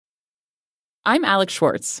I'm Alex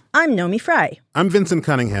Schwartz. I'm Nomi Fry. I'm Vincent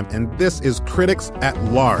Cunningham, and this is Critics at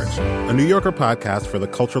Large, a New Yorker podcast for the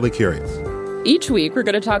culturally curious. Each week, we're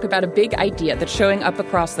going to talk about a big idea that's showing up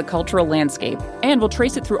across the cultural landscape, and we'll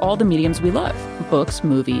trace it through all the mediums we love. Books,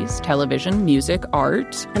 movies, television, music,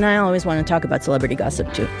 art. And I always want to talk about celebrity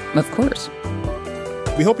gossip, too. Of course.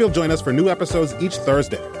 We hope you'll join us for new episodes each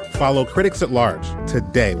Thursday. Follow Critics at Large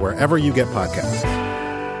today, wherever you get podcasts.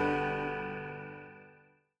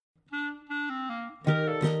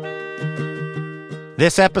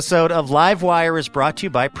 This episode of Livewire is brought to you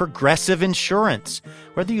by Progressive Insurance.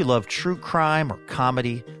 Whether you love true crime or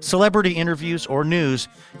comedy, celebrity interviews or news,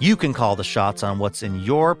 you can call the shots on what's in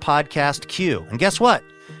your podcast queue. And guess what?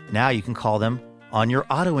 Now you can call them on your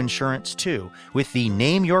auto insurance too with the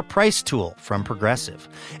Name Your Price tool from Progressive.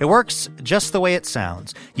 It works just the way it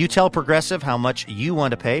sounds. You tell Progressive how much you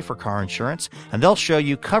want to pay for car insurance, and they'll show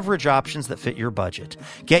you coverage options that fit your budget.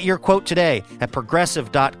 Get your quote today at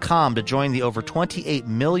Progressive.com to join the over 28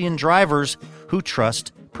 million drivers who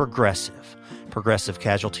trust Progressive. Progressive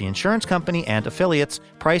Casualty Insurance Company and affiliates.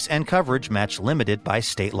 Price and coverage match limited by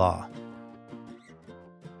state law.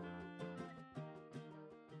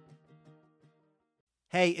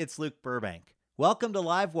 Hey, it's Luke Burbank. Welcome to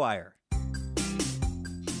Livewire.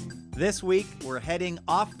 This week, we're heading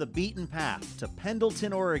off the beaten path to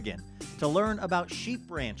Pendleton, Oregon, to learn about sheep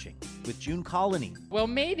ranching with June Colony. Well,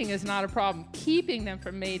 mating is not a problem. Keeping them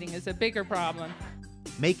from mating is a bigger problem.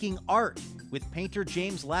 Making art with painter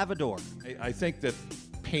James Lavador. I think that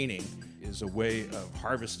painting is a way of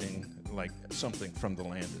harvesting like something from the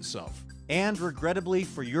land itself. And regrettably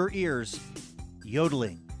for your ears,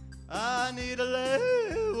 yodeling. I need a lay,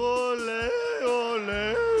 ole.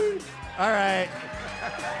 All right.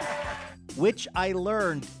 Which I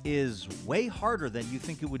learned is way harder than you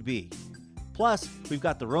think it would be. Plus, we've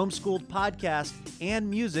got the Rome Schooled podcast and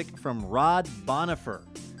music from Rod Bonifer.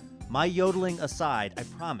 My yodeling aside, I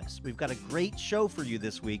promise, we've got a great show for you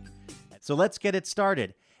this week. So let's get it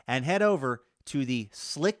started and head over to the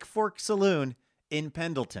Slick Fork Saloon in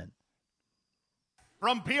Pendleton.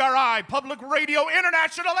 From PRI Public Radio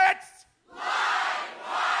International, it's Livewire!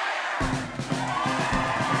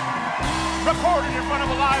 Recorded in front of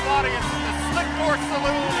a live audience in the Slick Fork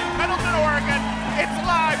Saloon in Pendleton, Oregon, it's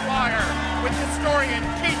Livewire with historian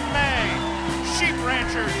Keith May, sheep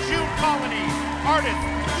rancher June Colony, artist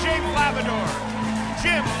James Lavador,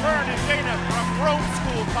 Jim, Vern, and Dana from Rome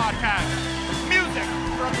School Podcast, music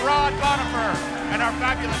from Rod Bonifer, and our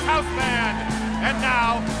fabulous house band. And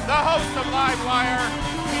now, the host of Livewire.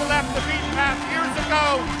 He left the beaten path years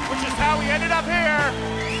ago, which is how he ended up here,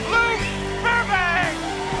 Luke Burbank!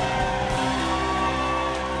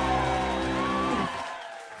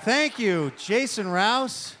 Thank you, Jason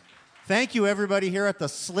Rouse. Thank you, everybody here at the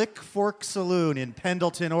Slick Fork Saloon in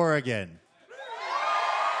Pendleton, Oregon.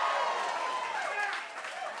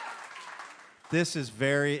 This is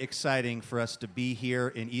very exciting for us to be here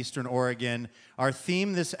in Eastern Oregon. Our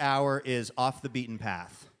theme this hour is off the beaten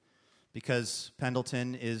path, because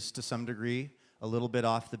Pendleton is, to some degree, a little bit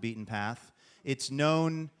off the beaten path. It's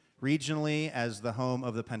known regionally as the home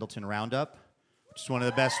of the Pendleton Roundup, which is one of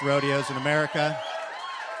the best rodeos in America.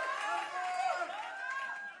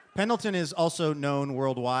 Pendleton is also known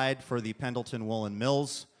worldwide for the Pendleton Woolen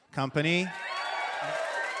Mills Company,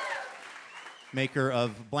 maker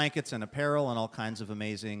of blankets and apparel and all kinds of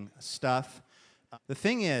amazing stuff. The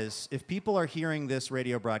thing is, if people are hearing this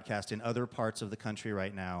radio broadcast in other parts of the country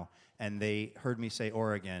right now, and they heard me say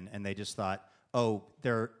Oregon, and they just thought, oh,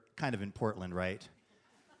 they're kind of in Portland, right?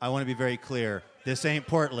 I want to be very clear. This ain't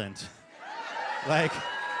Portland. Like,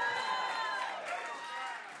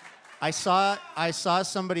 I saw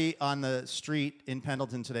somebody on the street in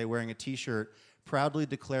Pendleton today wearing a T-shirt proudly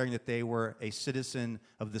declaring that they were a citizen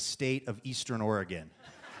of the state of Eastern Oregon.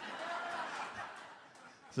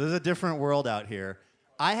 So there's a different world out here.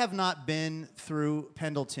 I have not been through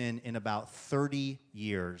Pendleton in about 30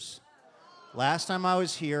 years. Last time I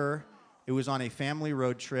was here, it was on a family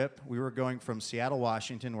road trip. We were going from Seattle,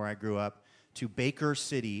 Washington, where I grew up, to Baker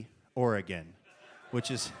City, Oregon, which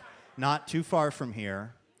is not too far from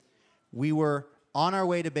here. We were on our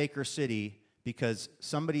way to Baker City because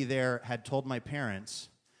somebody there had told my parents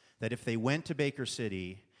that if they went to Baker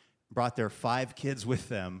City, brought their 5 kids with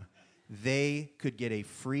them, they could get a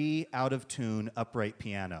free, out-of-tune upright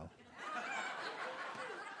piano.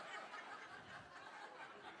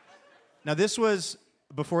 Now, this was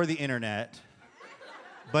before the internet,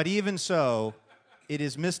 but even so, it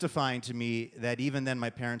is mystifying to me that even then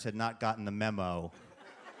my parents had not gotten the memo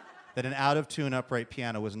that an out-of-tune upright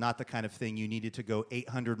piano was not the kind of thing you needed to go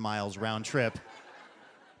 800 miles round trip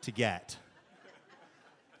to get.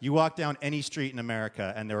 You walk down any street in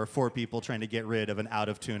America, and there are 4 people trying to get rid of an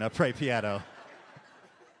out-of-tune upright piano.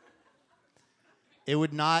 It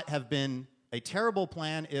would not have been a terrible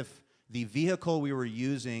plan if the vehicle we were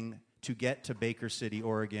using to get to Baker City,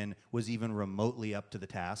 Oregon, was even remotely up to the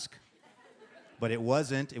task. But it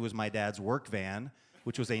wasn't. It was my dad's work van,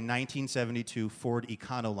 which was a 1972 Ford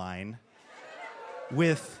Econoline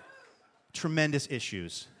with tremendous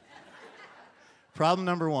issues. Problem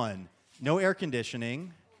number 1, no air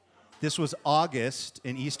conditioning. This was August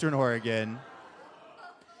in Eastern Oregon.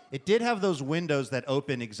 It did have those windows that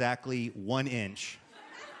open exactly 1 inch.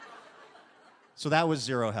 So that was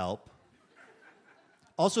zero help.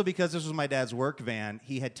 Also, because this was my dad's work van,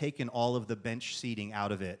 he had taken all of the bench seating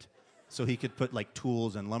out of it so he could put like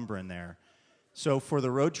tools and lumber in there. So for the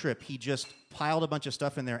road trip, he just piled a bunch of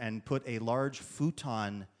stuff in there and put a large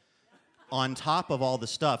futon on top of all the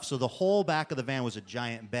stuff. So the whole back of the van was a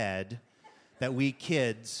giant bed that we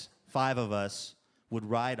kids, 5 of us, would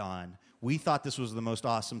ride on. We thought this was the most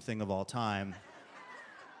awesome thing of all time.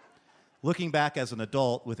 Looking back as an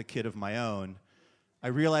adult with a kid of my own, I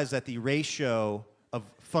realized that the ratio of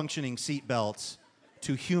functioning seatbelts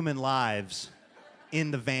to human lives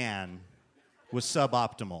in the van was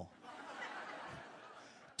suboptimal.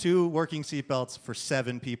 2 working seatbelts for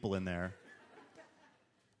 7 people in there.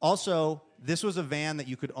 Also, this was a van that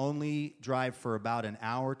you could only drive for about an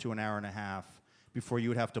hour to an hour and a half before you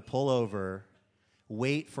would have to pull over,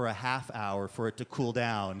 wait for a half hour for it to cool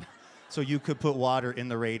down so you could put water in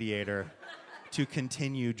the radiator to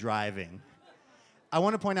continue driving. I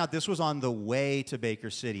want to point out this was on the way to Baker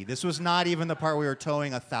City. This was not even the part where we were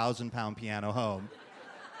towing a 1,000-pound piano home.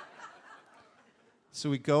 So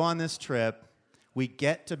we go on this trip. We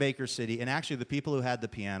get to Baker City, and actually the people who had the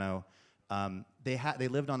piano, they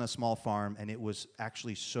lived on a small farm, and it was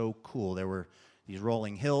actually so cool. There were these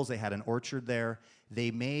rolling hills. They had an orchard there. They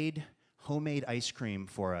made homemade ice cream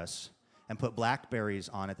for us and put blackberries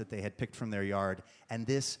on it that they had picked from their yard, and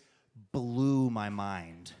this blew my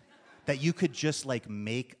mind. That you could just like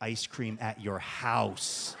make ice cream at your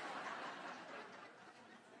house.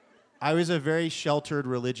 I was a very sheltered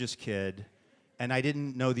religious kid, and I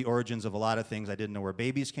didn't know the origins of a lot of things. I didn't know where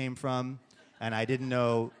babies came from, and I didn't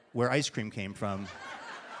know where ice cream came from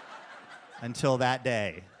until that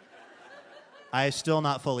day. I still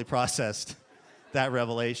not fully processed that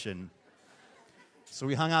revelation. So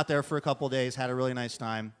we hung out there for a couple days, had a really nice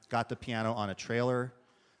time, got the piano on a trailer,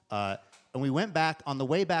 and we went back. On the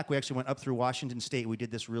way back, we actually went up through Washington State. We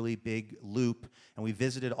did this really big loop, and we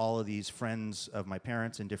visited all of these friends of my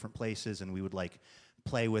parents in different places, and we would like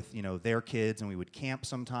play with, their kids, and we would camp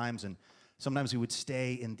sometimes, and sometimes we would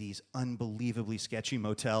stay in these unbelievably sketchy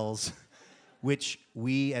motels, which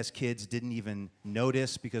we as kids didn't even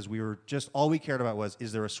notice because we were just, all we cared about was,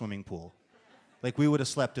 is there a swimming pool? Like, we would have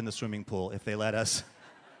slept in the swimming pool if they let us.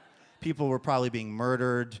 People were probably being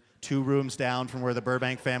murdered 2 rooms down from where the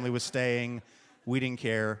Burbank family was staying. We didn't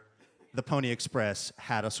care. The Pony Express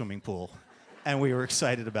had a swimming pool, and we were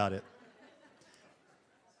excited about it.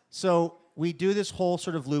 So we do this whole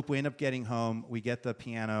sort of loop. We end up getting home. We get the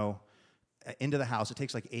piano into the house. It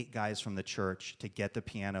takes like 8 guys from the church to get the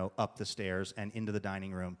piano up the stairs and into the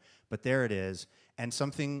dining room. But there it is. And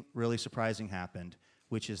something really surprising happened,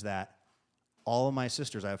 which is that all of my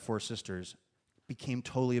sisters, I have 4 sisters, became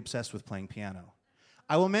totally obsessed with playing piano.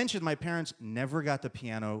 I will mention my parents never got the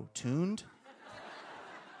piano tuned.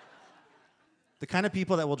 The kind of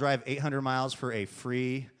people that will drive 800 miles for a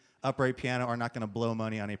free upright piano are not going to blow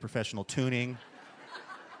money on a professional tuning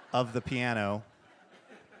of the piano.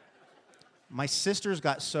 My sisters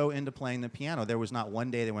got so into playing the piano, there was not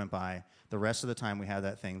one day that went by, the rest of the time we had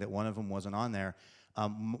that thing, that one of them wasn't on there.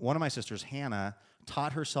 One of my sisters, Hannah,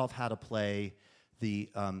 taught herself how to play the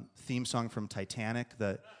theme song from Titanic,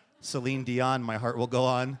 the Celine Dion, My Heart Will Go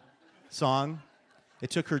On song.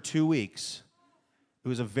 It took her 2 weeks. It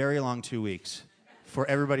was a very long 2 weeks for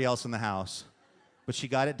everybody else in the house. But she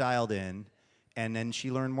got it dialed in, and then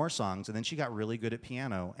she learned more songs, and then she got really good at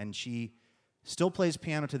piano, and she still plays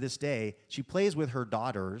piano to this day. She plays with her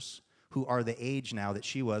daughters, who are the age now that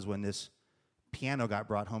she was when this piano got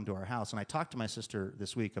brought home to our house. And I talked to my sister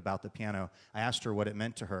this week about the piano. I asked her what it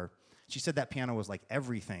meant to her. She said that piano was like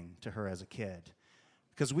everything to her as a kid.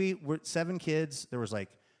 Because we were 7 kids, there was like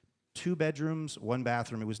 2 bedrooms, 1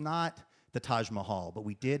 bathroom. It was not the Taj Mahal, but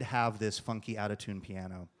we did have this funky out-of-tune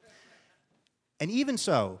piano. And even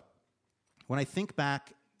so, when I think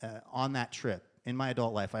back on that trip in my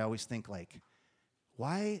adult life, I always think like,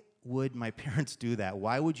 why would my parents do that?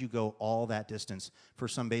 Why would you go all that distance for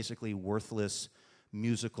some basically worthless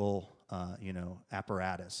musical,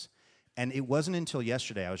 apparatus? And it wasn't until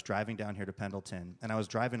yesterday I was driving down here to Pendleton, and I was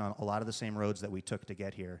driving on a lot of the same roads that we took to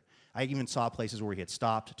get here. I even saw places where we had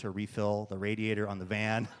stopped to refill the radiator on the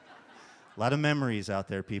van. A lot of memories out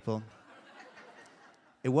there, people.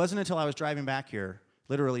 It wasn't until I was driving back here,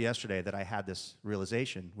 literally yesterday, that I had this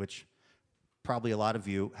realization, which probably a lot of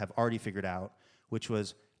you have already figured out, which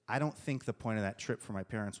was, I don't think the point of that trip for my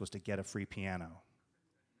parents was to get a free piano.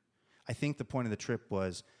 I think the point of the trip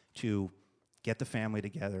was to get the family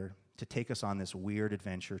together, to take us on this weird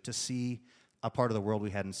adventure, to see a part of the world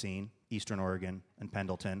we hadn't seen, Eastern Oregon and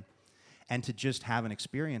Pendleton, and to just have an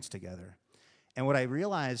experience together. And what I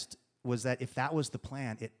realized was that if that was the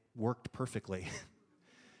plan, it worked perfectly.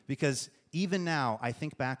 Because even now, I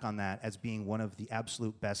think back on that as being one of the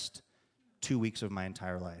absolute best 2 weeks of my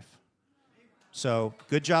entire life. So,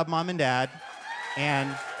 good job, Mom and Dad.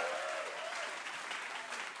 And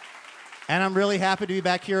I'm really happy to be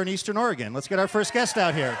back here in Eastern Oregon. Let's get our first guest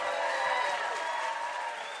out here.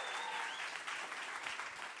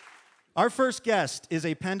 Our first guest is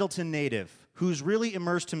a Pendleton native who's really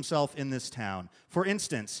immersed himself in this town. For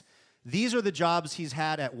instance, these are the jobs he's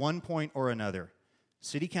had at one point or another.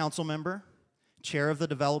 City council member, chair of the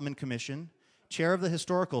Development Commission, chair of the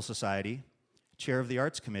Historical Society, chair of the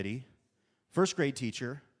Arts Committee, first grade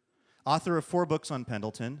teacher, author of 4 books on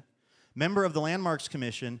Pendleton, member of the Landmarks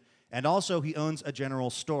Commission, and also he owns a general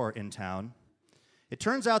store in town. It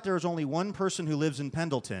turns out there is only one person who lives in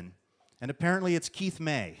Pendleton, and apparently it's Keith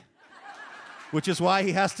May, which is why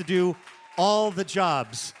he has to do all the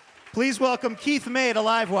jobs. Please welcome Keith May to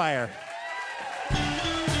Livewire.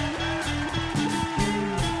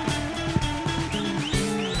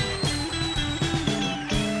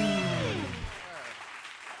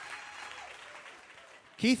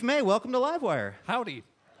 Keith May, welcome to Livewire. Howdy.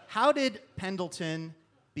 How did Pendleton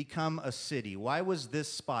become a city? Why was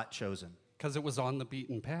this spot chosen? Because it was on the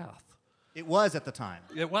beaten path. It was at the time.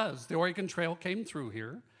 It was. The Oregon Trail came through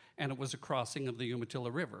here, and it was a crossing of the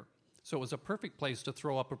Umatilla River. So it was a perfect place to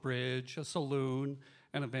throw up a bridge, a saloon,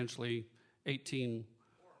 and eventually 18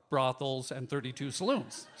 brothels and 32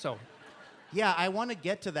 saloons. So, yeah, I want to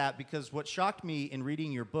get to that because what shocked me in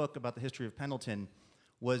reading your book about the history of Pendleton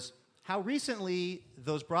was how recently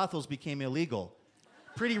those brothels became illegal.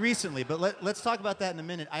 Pretty recently, but let's talk about that in a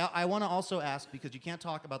minute. I want to also ask, because you can't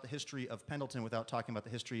talk about the history of Pendleton without talking about the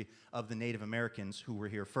history of the Native Americans who were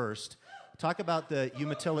here first. Talk about the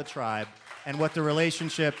Umatilla tribe and what the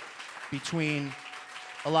relationship between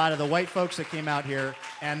a lot of the white folks that came out here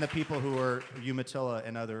and the people who were Umatilla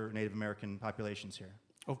and other Native American populations here.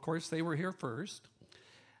 of course, they were here first.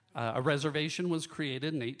 A reservation was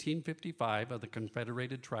created in 1855 of the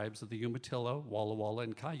Confederated Tribes of the Umatilla, Walla Walla,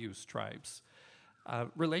 and Cayuse tribes.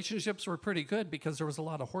 Relationships were pretty good because there was a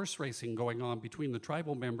lot of horse racing going on between the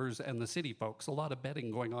tribal members and the city folks. A lot of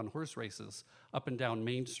betting going on horse races up and down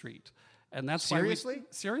Main Street. And that's seriously?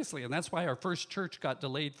 Seriously, and that's why our first church got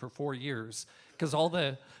delayed for 4 years, because all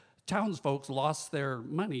the townsfolk lost their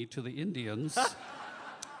money to the Indians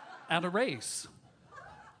at a race.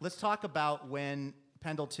 Let's talk about when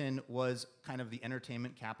Pendleton was kind of the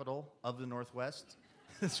entertainment capital of the Northwest.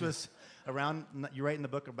 This was around, you write in the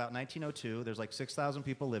book, about 1902. There's like 6,000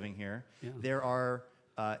 people living here. Yeah. There are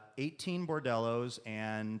 18 bordellos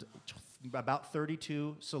and about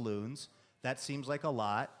 32 saloons. That seems like a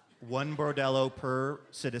lot. 1 bordello per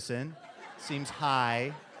citizen. Seems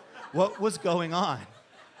high. What was going on?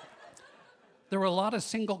 There were a lot of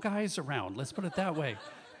single guys around, let's put it that way.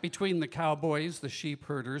 Between the cowboys, the sheep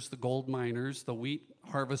herders, the gold miners, the wheat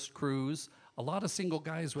harvest crews, a lot of single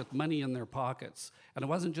guys with money in their pockets. And it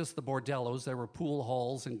wasn't just the bordellos, there were pool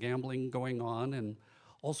halls and gambling going on and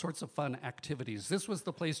all sorts of fun activities. This was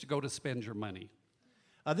the place to go to spend your money.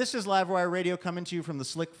 This is Livewire Radio coming to you from the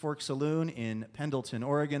Slick Fork Saloon in Pendleton,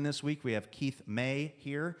 Oregon. This week we have Keith May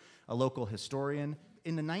here, a local historian.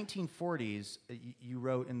 In the 1940s, you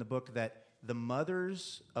wrote in the book that the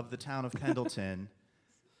mothers of the town of Pendleton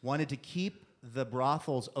wanted to keep the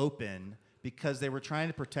brothels open because they were trying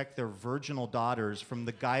to protect their virginal daughters from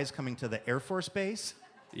the guys coming to the Air Force Base.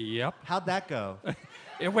 Yep. How'd that go?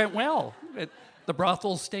 It went well. The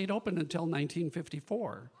brothels stayed open until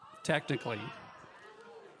 1954, technically.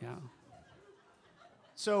 Yeah.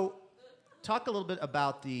 So, talk a little bit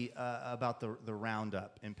about the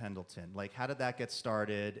roundup in Pendleton. Like, how did that get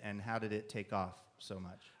started, and how did it take off so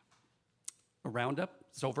much? A roundup.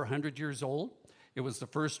 It's over 100 years old. It was the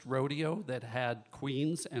first rodeo that had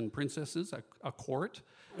queens and princesses, a court.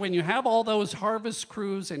 When you have all those harvest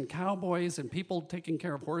crews and cowboys and people taking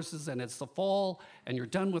care of horses, and it's the fall, and you're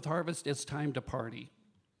done with harvest, it's time to party.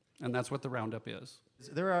 And that's what the roundup is.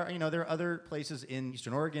 There are other places in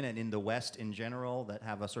Eastern Oregon and in the West in general that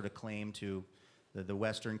have a sort of claim to the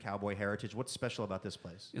Western cowboy heritage. What's special about this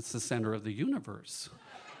place? It's the center of the universe.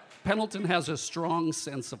 Pendleton has a strong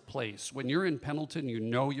sense of place. When you're in Pendleton, you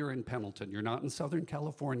know you're in Pendleton. You're not in Southern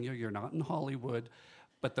California, you're not in Hollywood,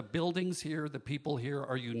 but the buildings here, the people here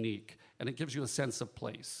are unique, and it gives you a sense of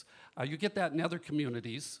place. You get that in other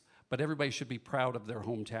communities, but everybody should be proud of their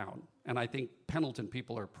hometown. And I think Pendleton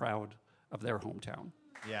people are proud of their hometown.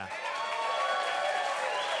 Yeah.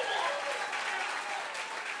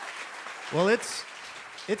 Well, it's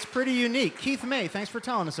pretty unique. Keith May, thanks for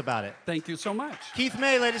telling us about it. Thank you so much. Keith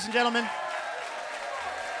May, ladies and gentlemen.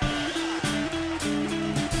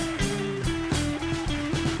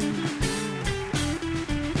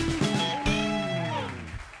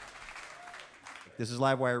 This is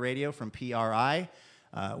Livewire Radio from PRI.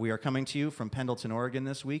 We are coming to you from Pendleton, Oregon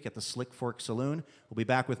this week at the Slick Fork Saloon. We'll be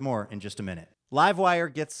back with more in just a minute.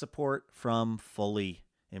 Livewire gets support from Fully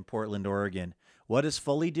in Portland, Oregon. What does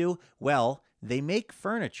Fully do? Well, they make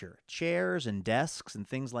furniture, chairs and desks and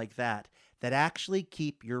things like that actually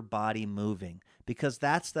keep your body moving, because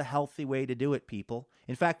that's the healthy way to do it, people.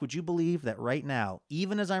 In fact, would you believe that right now,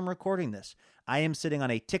 even as I'm recording this, I am sitting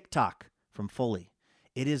on a TikTok from Fully.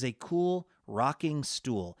 It is a cool, rocking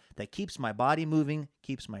stool that keeps my body moving,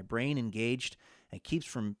 keeps my brain engaged, and keeps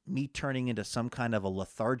from me turning into some kind of a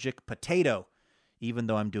lethargic potato, even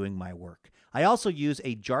though I'm doing my work. I also use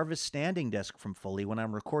a Jarvis standing desk from Fully when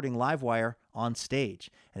I'm recording Livewire on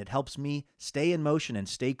stage, and it helps me stay in motion and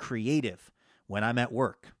stay creative when I'm at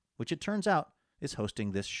work, which it turns out is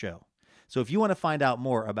hosting this show. So if you want to find out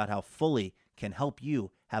more about how Fully can help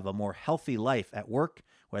you have a more healthy life at work,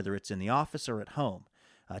 whether it's in the office or at home,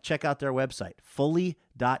 check out their website,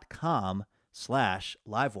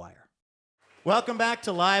 fully.com/livewire. Welcome back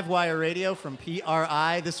to Livewire Radio from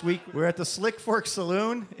PRI. This week, we're at the Slick Fork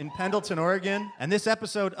Saloon in Pendleton, Oregon. And this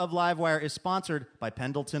episode of Livewire is sponsored by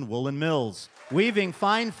Pendleton Woolen Mills. Weaving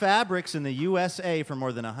fine fabrics in the USA for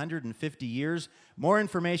more than 150 years. More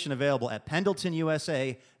information available at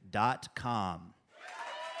pendletonusa.com.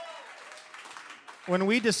 When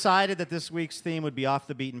we decided that this week's theme would be Off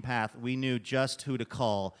the Beaten Path, we knew just who to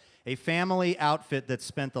call. A family outfit that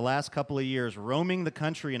spent the last couple of years roaming the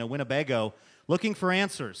country in a Winnebago looking for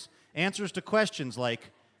answers. Answers to questions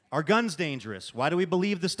like, are guns dangerous? Why do we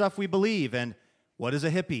believe the stuff we believe? And what is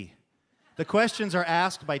a hippie? The questions are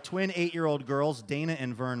asked by twin 8-year-old girls, Dana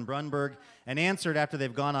and Vern Brunberg, and answered after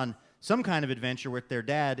they've gone on some kind of adventure with their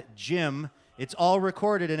dad, Jim. It's all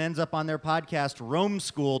recorded and ends up on their podcast, Rome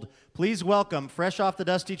Schooled. Please welcome, fresh off the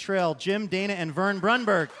dusty trail, Jim, Dana, and Vern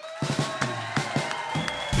Brunberg.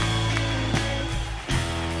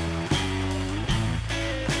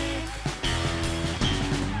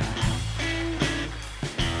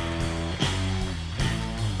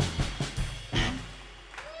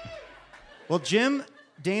 Well, Jim,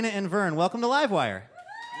 Dana, and Vern, welcome to Livewire.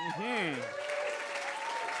 Mm-hmm.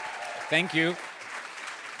 Thank you.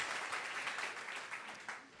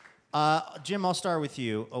 Jim, I'll start with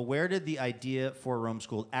you. Where did the idea for Rome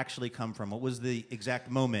Schooled actually come from? What was the exact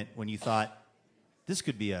moment when you thought, this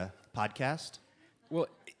could be a podcast? Well,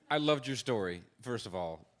 I loved your story, first of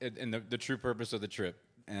all, and the true purpose of the trip.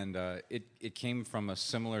 And it came from a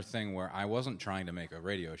similar thing where I wasn't trying to make a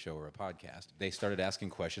radio show or a podcast. They started asking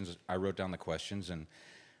questions. I wrote down the questions, and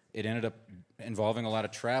it ended up involving a lot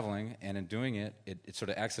of traveling. And in doing it, it sort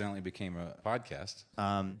of accidentally became a podcast.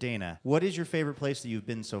 Dana, what is your favorite place that you've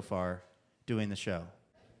been so far doing the show?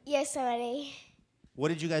 Yosemite. What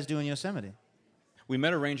did you guys do in Yosemite? We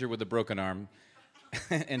met a ranger with a broken arm,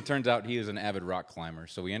 and turns out he is an avid rock climber.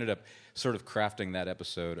 So we ended up sort of crafting that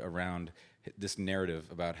episode around this narrative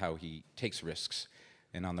about how he takes risks.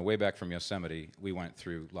 And on the way back from Yosemite, we went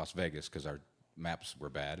through Las Vegas because our maps were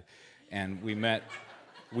bad. And we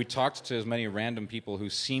talked to as many random people who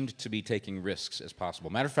seemed to be taking risks as possible.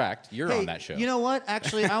 Matter of fact, you're on that show. You know what?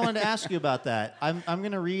 Actually, I wanted to ask you about that. I'm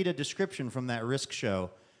going to read a description from that risk show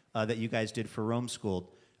that you guys did for Rome Schooled.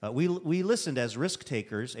 We listened as risk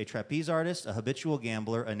takers, a trapeze artist, a habitual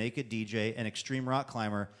gambler, a naked DJ, an extreme rock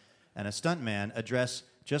climber, and a stuntman address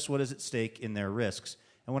just what is at stake in their risks.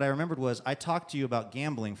 And what I remembered was I talked to you about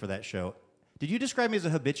gambling for that show. Did you describe me as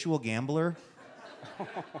a habitual gambler?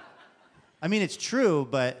 I mean, it's true,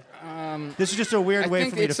 but this is just a weird way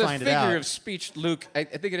for me to find it out. I think it's a figure of speech, Luke. I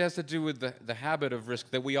think it has to do with the habit of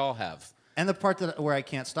risk that we all have. And the part where I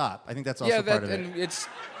can't stop. I think that's also part of it.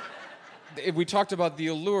 And we talked about the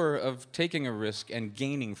allure of taking a risk and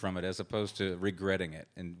gaining from it as opposed to regretting it.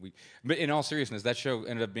 But in all seriousness, that show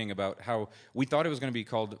ended up being about how we thought it was going to be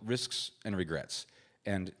called Risks and Regrets.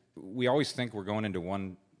 And we always think we're going into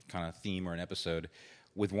one kind of theme or an episode,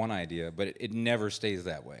 with one idea, but it never stays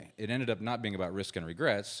that way. It ended up not being about risk and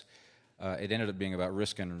regrets. It ended up being about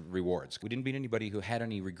risk and rewards. We didn't meet anybody who had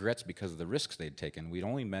any regrets because of the risks they'd taken. We'd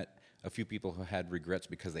only met a few people who had regrets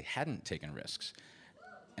because they hadn't taken risks.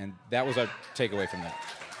 And that was our takeaway from that.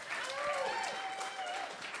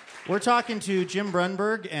 We're talking to Jim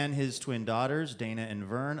Brunberg and his twin daughters, Dana and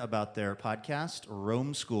Vern, about their podcast,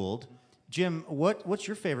 Rome Schooled. Jim, what's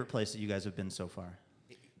your favorite place that you guys have been so far?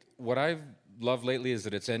 What I've loved lately is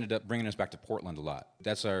that it's ended up bringing us back to Portland a lot.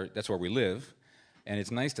 That's where we live, and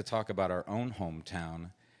it's nice to talk about our own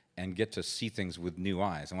hometown and get to see things with new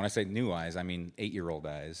eyes. And when I say new eyes, I mean 8-year-old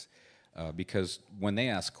eyes, because when they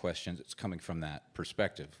ask questions, it's coming from that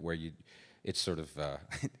perspective where it's sort of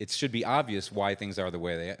it should be obvious why things are the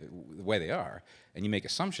way they are, and you make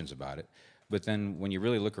assumptions about it. But then when you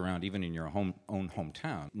really look around, even in your own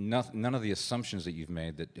hometown, none of the assumptions that you've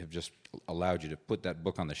made that have just allowed you to put that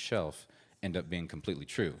book on the shelf end up being completely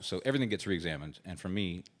true. So everything gets re-examined, and for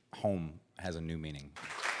me, home has a new meaning.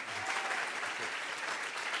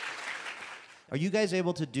 Are you guys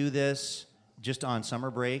able to do this just on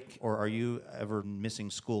summer break, or are you ever missing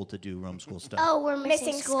school to do Rome School stuff? Oh, we're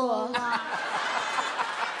missing school.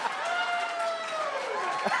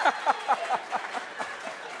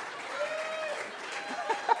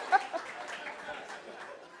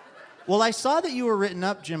 Well, I saw that you were written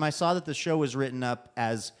up, Jim. I saw that the show was written up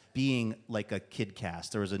as being like a kid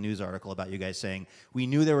cast. There was a news article about you guys saying, we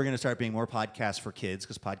knew there were going to start being more podcasts for kids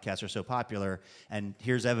because podcasts are so popular, and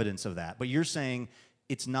here's evidence of that. But you're saying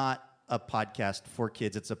it's not a podcast for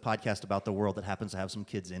kids. It's a podcast about the world that happens to have some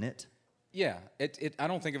kids in it. Yeah, I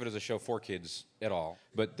don't think of it as a show for kids at all.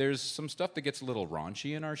 But there's some stuff that gets a little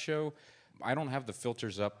raunchy in our show. I don't have the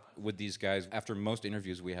filters up with these guys. After most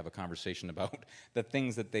interviews, we have a conversation about the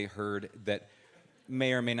things that they heard that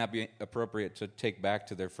may or may not be appropriate to take back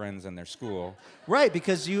to their friends and their school. Right,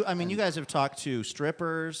 because you guys have talked to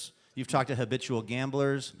strippers. You've talked to habitual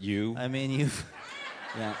gamblers. You've...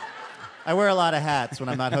 Yeah. I wear a lot of hats when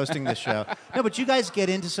I'm not hosting this show. No, but you guys get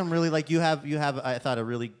into some really, like, you have I thought a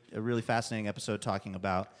really fascinating episode talking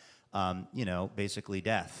about basically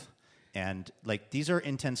death. And like these are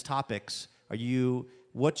intense topics.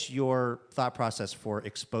 What's your thought process for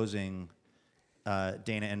exposing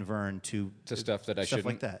Dana and Vern to stuff that I stuff shouldn't?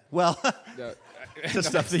 Like that? Well, to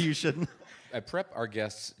stuff that you shouldn't. I prep our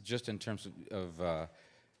guests just in terms of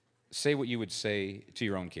say what you would say to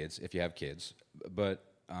your own kids if you have kids, but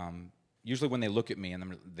usually when they look at me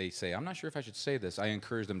and they say, I'm not sure if I should say this, I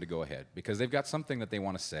encourage them to go ahead because they've got something that they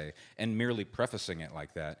want to say, and merely prefacing it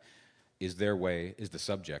like that is the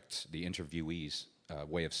subject, the interviewee's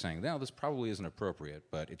way of saying, no, this probably isn't appropriate,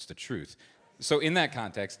 but it's the truth. So in that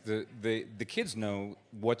context, the kids know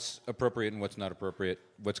what's appropriate and what's not appropriate,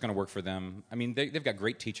 what's going to work for them. I mean, they've got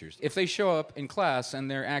great teachers. If they show up in class and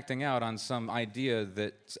they're acting out on some idea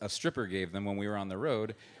that a stripper gave them when we were on the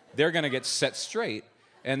road, they're going to get set straight.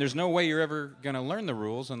 And there's no way you're ever going to learn the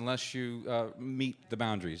rules unless you meet the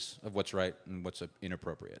boundaries of what's right and what's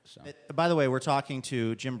inappropriate. So. By the way, we're talking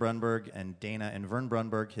to Jim Brunberg and Dana and Vern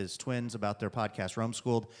Brunberg, his twins, about their podcast, Rome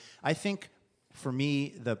Schooled. I think, for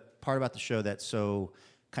me, the part about the show that's so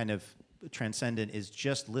kind of transcendent is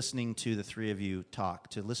just listening to the three of you talk,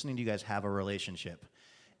 to listening to you guys have a relationship.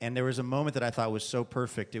 And there was a moment that I thought was so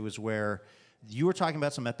perfect. It was where you were talking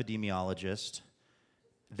about some epidemiologist.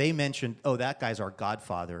 They mentioned, oh, that guy's our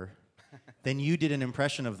godfather. Then you did an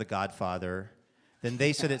impression of the Godfather. Then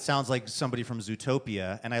they said it sounds like somebody from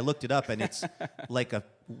Zootopia. And I looked it up, and it's like a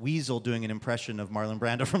weasel doing an impression of Marlon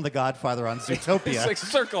Brando from The Godfather on Zootopia. It's like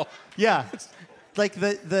Circle. Yeah. Like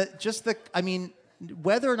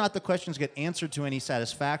whether or not the questions get answered to any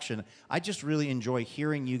satisfaction, I just really enjoy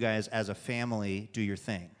hearing you guys as a family do your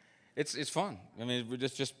thing. It's fun. I mean, we're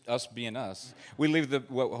just us being us. We leave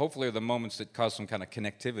hopefully the moments that cause some kind of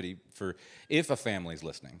connectivity for if a family's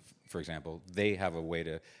listening, for example, they have a way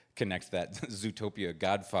to connect that Zootopia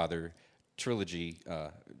Godfather trilogy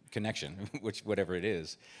connection, whatever it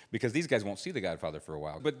is, because these guys won't see The Godfather for a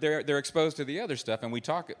while, but they're exposed to the other stuff, and we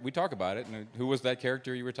talk about it. And who was that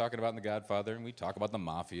character you were talking about in The Godfather? And we talk about the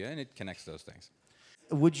mafia, and it connects those things.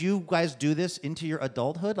 Would you guys do this into your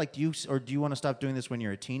adulthood? Like, do you want to stop doing this when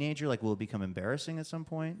you're a teenager? Like, will it become embarrassing at some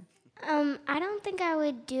point? I don't think I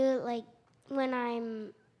would do it like when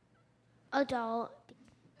I'm adult.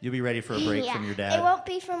 You'll be ready for a break from your dad. It won't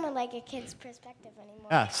be from a kid's perspective anymore.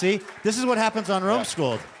 Ah, see, this is what happens on Rome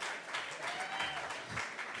Schooled.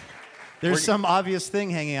 There's some obvious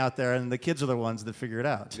thing hanging out there, and the kids are the ones that figure it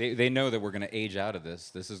out. They know that we're going to age out of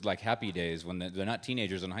this. This is like Happy Days when they're not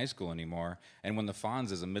teenagers in high school anymore, and when the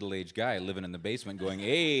Fonz is a middle-aged guy living in the basement going,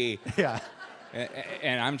 hey. Yeah.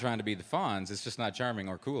 And I'm trying to be the Fonz. It's just not charming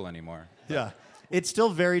or cool anymore. Yeah. It's still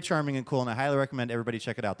very charming and cool, and I highly recommend everybody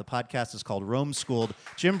check it out. The podcast is called Rome Schooled.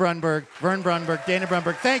 Jim Brunberg, Vern Brunberg, Dana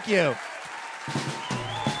Brunberg, thank you.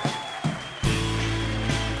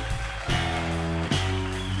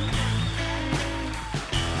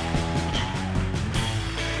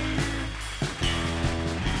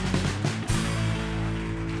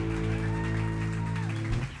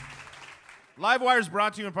 Livewire is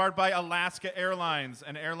brought to you in part by Alaska Airlines,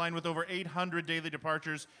 an airline with over 800 daily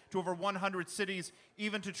departures to over 100 cities,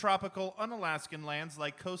 even to tropical un-Alaskan lands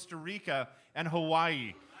like Costa Rica and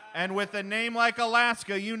Hawaii. And with a name like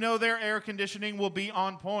Alaska, you know their air conditioning will be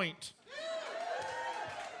on point.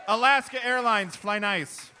 Alaska Airlines, fly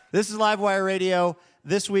nice. This is Livewire Radio.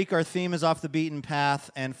 This week, our theme is Off the Beaten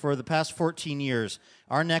Path, and for the past 14 years,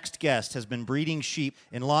 our next guest has been breeding sheep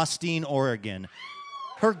in Lostine, Oregon.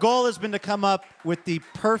 Her goal has been to come up with the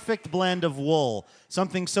perfect blend of wool,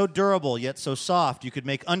 something so durable yet so soft you could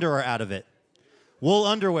make underwear out of it. Wool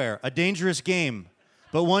underwear, a dangerous game,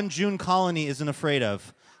 but one June Colony isn't afraid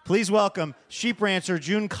of. Please welcome sheep rancher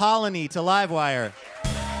June Colony to Livewire.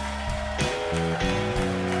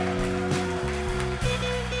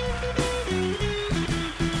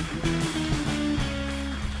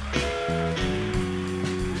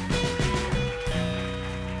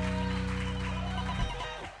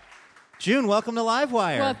 June, welcome to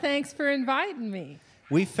Livewire. Well, thanks for inviting me.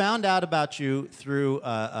 We found out about you through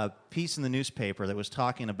a piece in the newspaper that was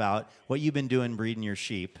talking about what you've been doing breeding your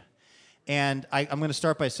sheep. And I'm going to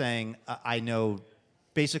start by saying I know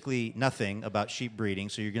basically nothing about sheep breeding,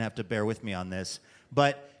 so you're going to have to bear with me on this.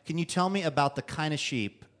 But can you tell me about the kind of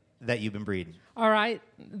sheep that you've been breeding? All right.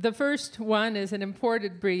 The first one is an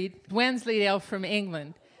imported breed, Wensleydale from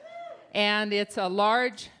England. And it's a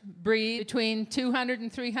large breed, between 200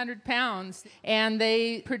 and 300 pounds. And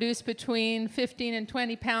they produce between 15 and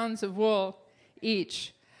 20 pounds of wool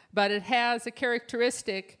each. But it has a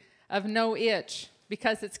characteristic of no itch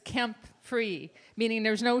because it's kemp-free, meaning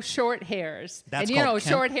there's no short hairs. That's and you know, kemp?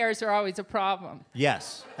 short hairs are always a problem.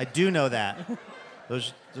 Yes, I do know that.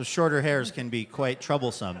 Those shorter hairs can be quite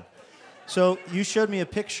troublesome. So you showed me a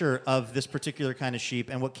picture of this particular kind of sheep,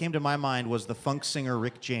 and what came to my mind was the funk singer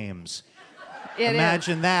Rick James.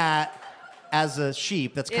 Imagine that as a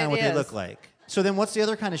sheep. That's kind of what they look like. So then what's the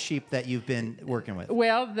other kind of sheep that you've been working with?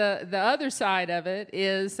 Well, the other side of it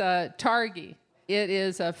is Targhee. It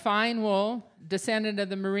is a fine wool, descendant of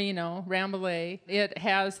the Merino, Rambouillet. It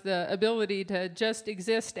has the ability to just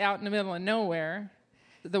exist out in the middle of nowhere.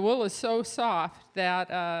 The wool is so soft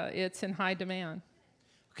that it's in high demand.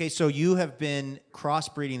 Okay, so you have been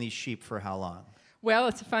crossbreeding these sheep for how long? Well,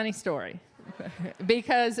 it's a funny story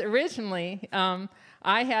because originally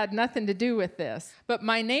I had nothing to do with this. But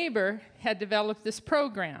my neighbor had developed this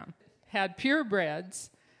program, had purebreds,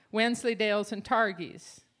 Wensleydales and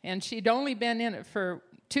Targhees. And she'd only been in it for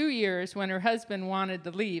 2 years when her husband wanted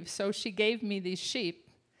to leave. So she gave me these sheep.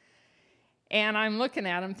 And I'm looking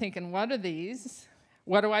at them thinking, what are these?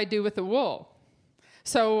 What do I do with the wool?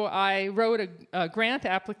 So I wrote a grant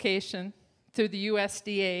application through the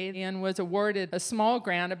USDA and was awarded a small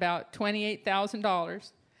grant, about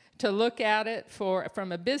 $28,000, to look at it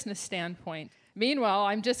from a business standpoint. Meanwhile,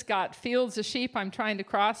 I've just got fields of sheep I'm trying to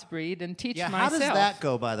crossbreed and teach myself. How does that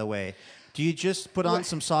go, by the way? Do you just put on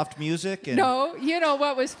some soft music? And No, you know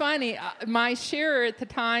what was funny? My shearer at the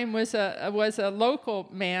time was a local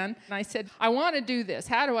man, and I said, I want to do this.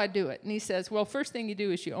 How do I do it? And he says, well, first thing you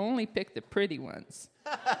do is you only pick the pretty ones.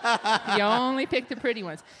 You only pick the pretty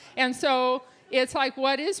ones. And so it's like,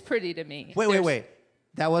 what is pretty to me? Wait.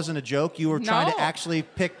 That wasn't a joke? You were trying to actually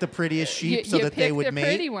pick the prettiest sheep so that they would mate? You pick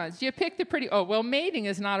the pretty ones. You pick the pretty... Oh, well, mating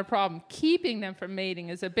is not a problem. Keeping them from mating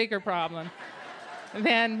is a bigger problem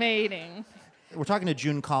than mating. We're talking to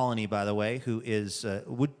June Colony, by the way, who is...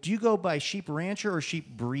 do you go by sheep rancher or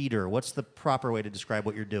sheep breeder? What's the proper way to describe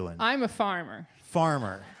what you're doing? I'm a farmer.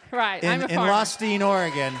 Farmer. Right, I'm a farmer. In Lostine,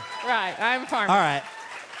 Oregon. Right, I'm a farmer. All right.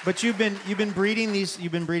 But you've been breeding these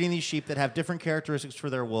sheep that have different characteristics for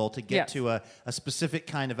their wool to get to a specific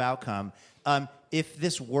kind of outcome. If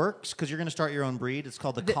this works, because you're going to start your own breed, it's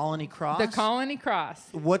called the Colony Cross. The Colony Cross.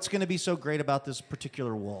 What's going to be so great about this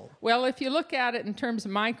particular wool? Well, if you look at it in terms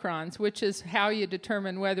of microns, which is how you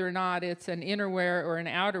determine whether or not it's an innerwear or an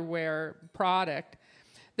outerwear product,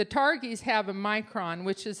 the Targhees have a micron,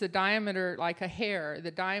 which is the diameter, like a hair, the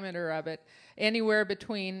diameter of it, anywhere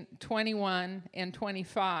between 21 and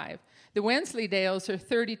 25. The Wensleydales are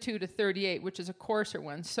 32 to 38, which is a coarser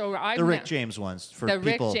one. So the Rick James ones for the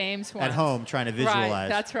people Rick James ones. at home trying to visualize. Right,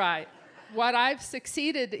 that's right. what I've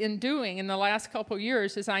succeeded in doing in the last couple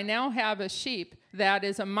years is I now have a sheep that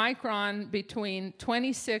is a micron between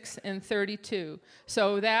 26 and 32.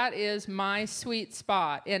 So that is my sweet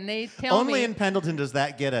spot. And they tell me... Only in Pendleton does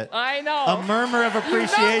that get I know. a murmur of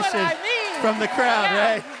appreciation you know what I mean. from the crowd,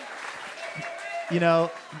 yeah. right? You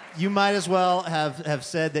know, you might as well have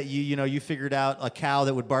said that you figured out a cow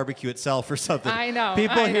that would barbecue itself or something. I know.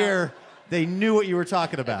 People here, they knew what you were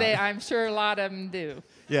talking about. I'm sure a lot of them do.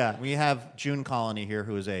 Yeah, we have June Colony here,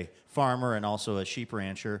 who is a farmer and also a sheep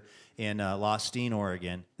rancher in Lostine,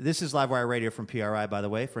 Oregon. This is Livewire Radio from PRI, by the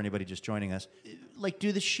way, for anybody just joining us. Like,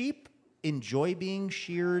 do the sheep enjoy being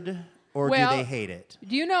sheared, or do they hate it?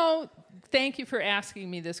 Thank you for asking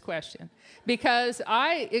me this question, because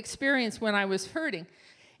I experienced when I was herding,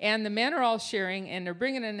 and the men are all shearing, and they're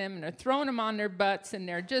bringing them in, and they're throwing them on their butts, and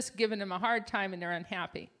they're just giving them a hard time, and they're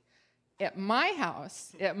unhappy. At my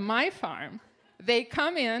house, at my farm, they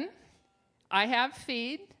come in, I have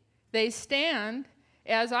feed, they stand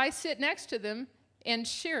as I sit next to them and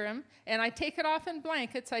shear them, and I take it off in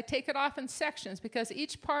blankets, I take it off in sections, because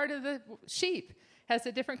each part of the sheep has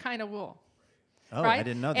a different kind of wool. Oh, right? I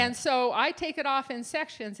didn't know that. And so I take it off in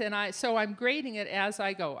sections, and I'm grading it as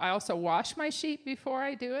I go. I also wash my sheep before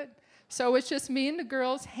I do it. So it's just me and the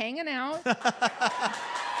girls hanging out.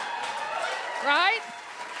 Right?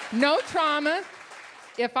 No trauma.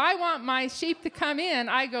 If I want my sheep to come in,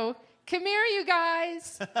 I go, "Come here, you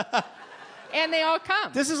guys." And they all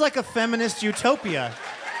come. This is like a feminist utopia.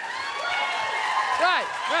 Right.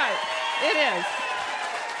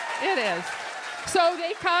 It is. So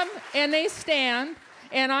they come and they stand,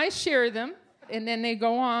 and I shear them, and then they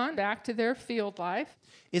go on back to their field life.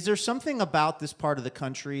 Is there something about this part of the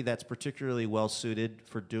country that's particularly well-suited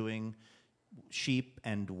for doing sheep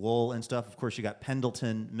and wool and stuff? Of course, you got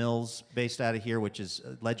Pendleton Mills based out of here, which is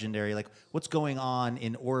legendary. Like, what's going on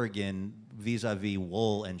in Oregon vis-a-vis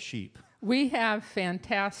wool and sheep? We have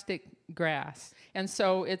fantastic grass, and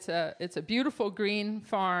so it's a beautiful green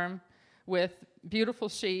farm with beautiful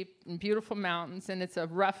sheep and beautiful mountains, and it's a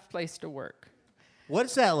rough place to work.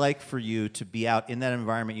 What's that like for you to be out in that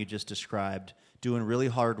environment you just described, doing really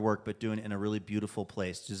hard work, but doing it in a really beautiful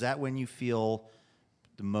place? Is that when you feel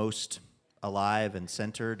the most alive and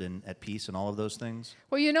centered and at peace and all of those things?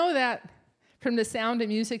 Well, you know that from The Sound of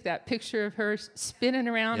Music, that picture of her spinning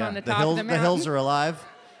around on the top of the mountain? The hills are alive?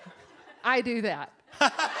 I do that.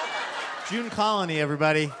 June Colony,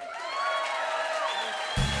 everybody.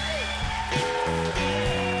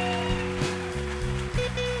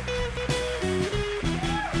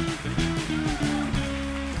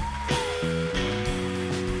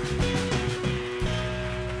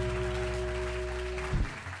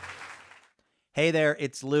 Hey there,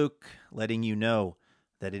 it's Luke, letting you know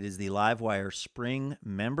that it is the Livewire Spring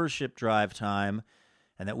Membership Drive time,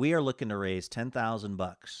 and that we are looking to raise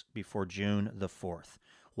 $10,000 before June the 4th.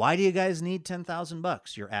 Why do you guys need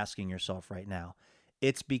 $10,000? You're asking yourself right now.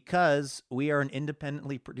 It's because we are an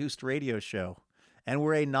independently produced radio show, and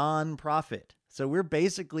we're a non-profit. So we're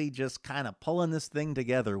basically just kind of pulling this thing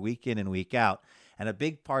together week in and week out. And a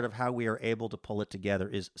big part of how we are able to pull it together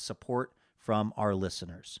is support from our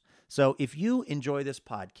listeners. So if you enjoy this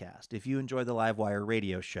podcast, if you enjoy the Livewire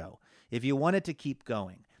radio show, if you want it to keep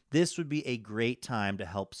going, this would be a great time to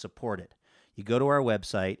help support it. You go to our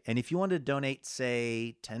website, and if you want to donate,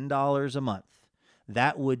 say, $10 a month,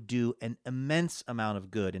 that would do an immense amount of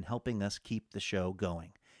good in helping us keep the show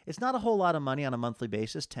going. It's not a whole lot of money on a monthly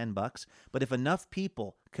basis, $10, but if enough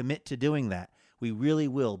people commit to doing that, we really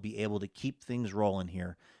will be able to keep things rolling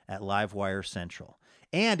here at Livewire Central.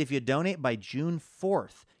 And if you donate by June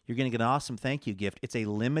 4th, you're going to get an awesome thank you gift. It's a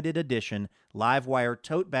limited edition Livewire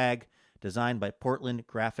tote bag designed by Portland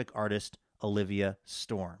graphic artist Olivia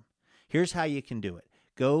Storm. Here's how you can do it.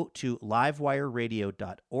 Go to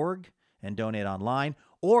livewireradio.org and donate online,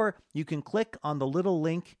 or you can click on the little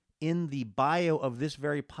link in the bio of this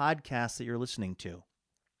very podcast that you're listening to.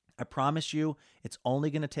 I promise you, it's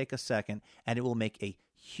only going to take a second, and it will make a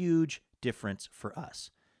huge difference for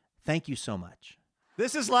us. Thank you so much.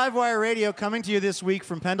 This is Livewire Radio coming to you this week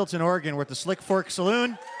from Pendleton, Oregon. We're at the Slick Fork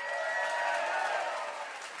Saloon.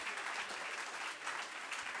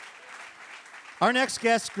 Our next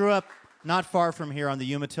guest grew up not far from here on the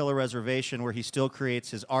Umatilla Reservation, where he still creates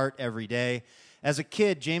his art every day. As a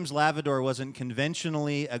kid, James Lavador wasn't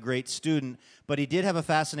conventionally a great student, but he did have a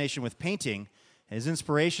fascination with painting. His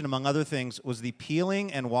inspiration, among other things, was the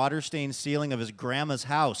peeling and water-stained ceiling of his grandma's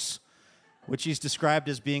house. which he's described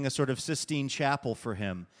as being a sort of Sistine Chapel for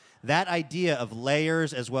him. That idea of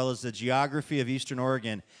layers, as well as the geography of Eastern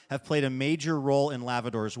Oregon, have played a major role in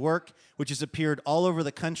Lavador's work, which has appeared all over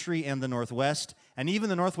the country and the Northwest, and even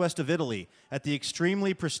the northwest of Italy, at the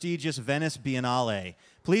extremely prestigious Venice Biennale.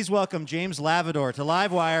 Please welcome James Lavador to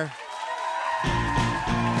Livewire.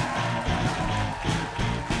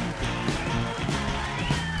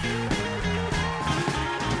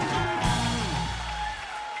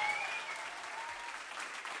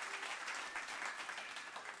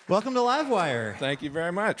 Welcome to Livewire. Thank you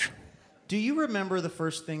very much. Do you remember the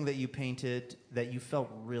first thing that you painted that you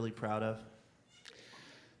felt really proud of?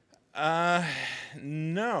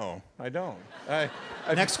 No, I don't.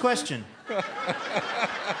 Next question.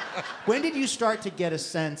 When did you start to get a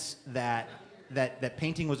sense that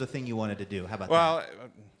painting was a thing you wanted to do? How about that? Well,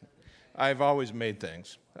 I've always made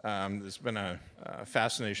things. It's been a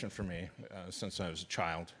fascination for me since I was a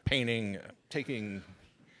child. Painting, taking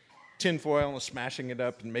tinfoil and smashing it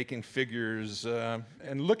up and making figures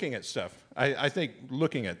and looking at stuff. I think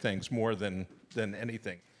looking at things more than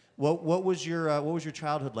anything. What was your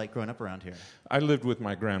childhood like growing up around here? I lived with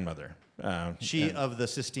my grandmother. She of the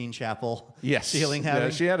Sistine Chapel yes. ceiling having? Yeah,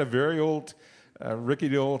 she had a very old,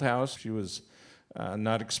 rickety old house. She was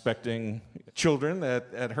not expecting children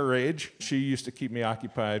at her age. She used to keep me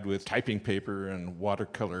occupied with typing paper and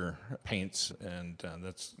watercolor paints, and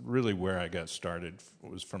that's really where I got started,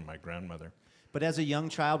 was from my grandmother. But as a young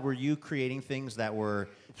child, were you creating things that were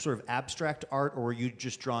sort of abstract art, or were you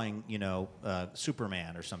just drawing,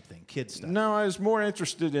 Superman or something, kid stuff? No, I was more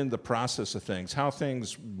interested in the process of things, how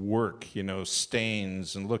things work,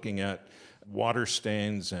 stains, and looking at water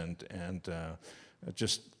stains and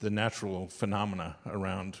just the natural phenomena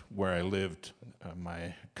around where I lived.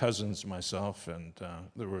 My cousins, myself, and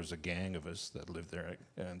there was a gang of us that lived there,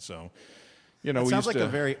 and so, it sounds like a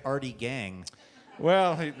very arty gang.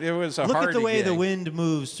 Well, it was a Look at the way gang. the wind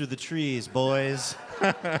moves through the trees, boys.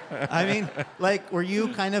 I mean, were you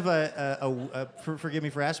kind of forgive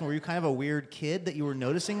me for asking, were you kind of a weird kid that you were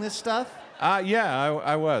noticing this stuff? Yeah,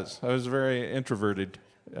 I was. I was very introverted.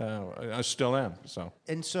 I still am. So.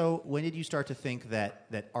 And so, when did you start to think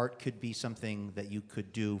that art could be something that you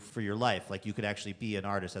could do for your life? Like you could actually be an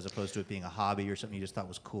artist as opposed to it being a hobby or something you just thought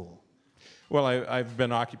was cool? Well, I've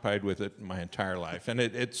been occupied with it my entire life, and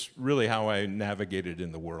it's really how I navigated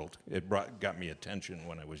in the world. It got me attention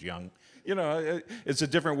when I was young. It's a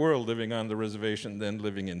different world living on the reservation than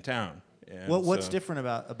living in town. And what's different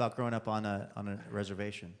about growing up on a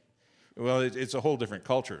reservation? Well, it's a whole different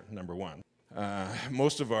culture, number one.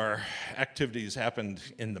 Most of our activities happened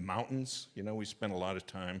in the mountains. We spent a lot of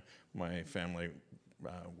time. My family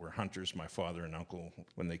were hunters, my father and uncle,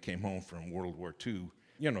 when they came home from World War II.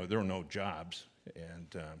 There were no jobs,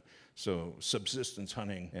 and so subsistence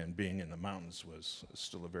hunting and being in the mountains was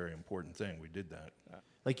still a very important thing. We did that.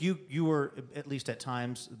 Like you were, at least at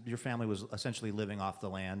times, your family was essentially living off the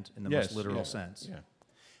land in the most literal sense. Yeah.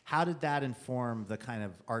 How did that inform the kind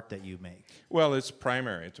of art that you make? Well, it's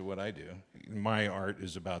primary to what I do. My art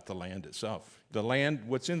is about the land itself. The land,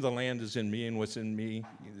 what's in the land is in me, and what's in me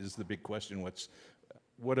is the big question.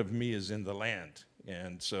 What of me is in the land?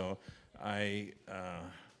 And so I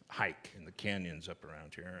hike in the canyons up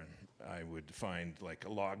around here, and I would find like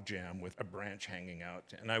a log jam with a branch hanging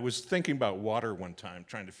out. And I was thinking about water one time,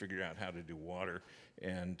 trying to figure out how to do water,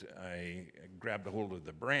 and I grabbed a hold of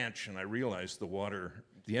the branch, and I realized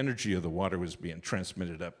the energy of the water was being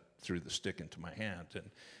transmitted up through the stick into my hand,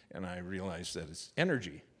 and I realized that it's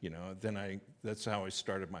energy. That's how I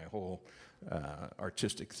started my whole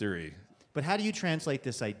artistic theory. But how do you translate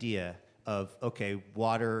this idea of, okay,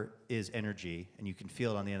 water is energy, and you can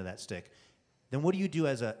feel it on the end of that stick? Then what do you do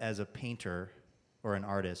as a painter or an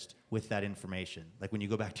artist with that information? Like when you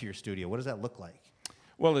go back to your studio, what does that look like?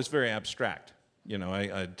 Well, it's very abstract.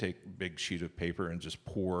 I'd take a big sheet of paper and just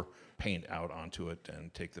pour paint out onto it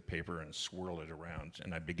and take the paper and swirl it around.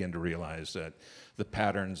 And I begin to realize that the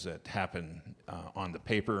patterns that happen on the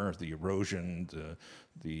paper, the erosion,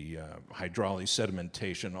 the hydraulic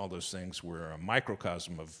sedimentation, all those things were a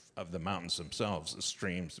microcosm of the mountains themselves, the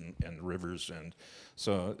streams and rivers. And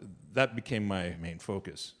so that became my main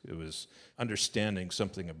focus. It was understanding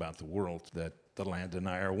something about the world, that the land and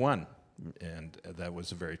I are one. And that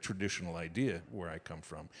was a very traditional idea where I come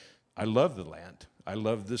from. I love the land. I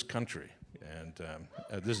love this country. And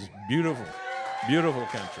this is beautiful, beautiful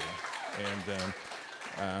country.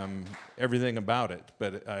 And everything about it.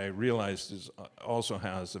 But I realized it also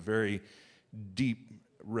has a very deep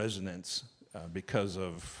resonance because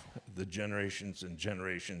of the generations and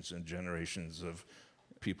generations and generations of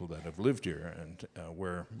people that have lived here and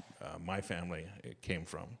where my family came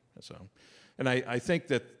from. So, and I think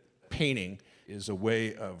that painting is a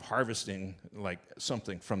way of harvesting like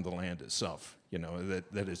something from the land itself, that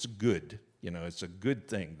it's good. It's a good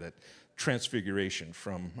thing, that transfiguration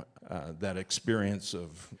from that experience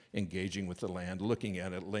of engaging with the land, looking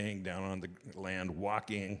at it, laying down on the land,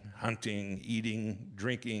 walking, hunting, eating,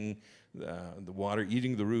 drinking the water,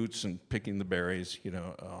 eating the roots and picking the berries,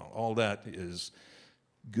 all that is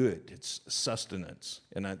good. It's sustenance.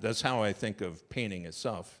 And that's how I think of painting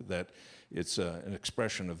itself, that it's an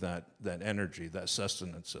expression of that energy, that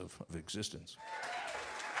sustenance of existence.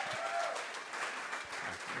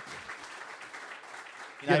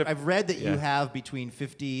 I've read that you have between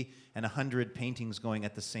 50 and 100 paintings going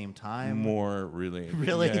at the same time. More, really.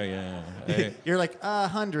 Really? Yeah. You're like,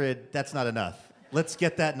 100, that's not enough. Let's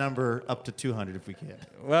get that number up to 200 if we can.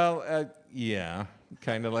 Well, yeah,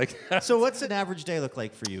 kind of like that. So what's an average day look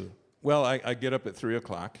like for you? Well, I get up at 3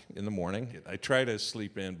 o'clock in the morning. I try to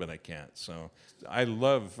sleep in, but I can't. So I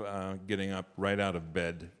love getting up right out of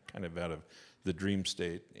bed, kind of out of the dream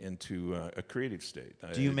state into a creative state.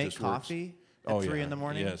 Do you make coffee at 3 in the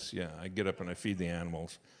morning? Yes, yeah. I get up and I feed the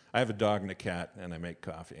animals. I have a dog and a cat, and I make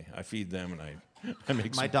coffee. I feed them, and I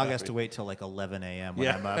make My dog has to wait till like 11 a.m.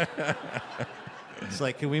 when I'm up. It's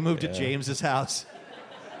like, can we move to James's house?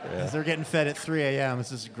 Because they're getting fed at 3 a.m.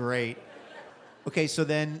 This is great. Okay, so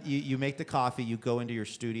then you make the coffee, you go into your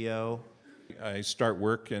studio. I start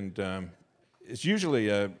work, and it's usually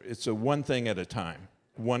it's a one thing at a time,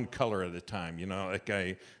 one color at a time. Like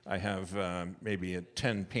I have maybe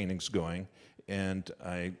 10 paintings going, and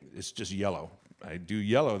it's just yellow. I do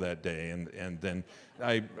yellow that day, and then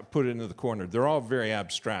I put it into the corner. They're all very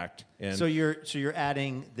abstract. And so you're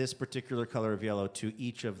adding this particular color of yellow to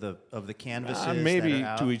each of the canvases. Maybe that are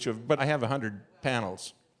out? to each but I have 100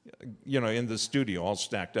 panels, in the studio, all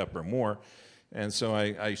stacked up or more, and so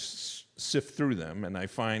I sift through them and I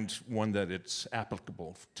find one that it's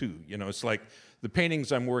applicable to. It's like the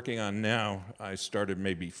paintings I'm working on now. I started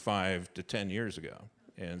maybe 5 to 10 years ago.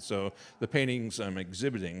 And so the paintings I'm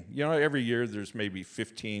exhibiting, every year there's maybe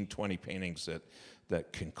 15, 20 paintings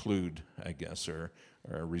that conclude, I guess, or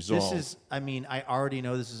resolve. I already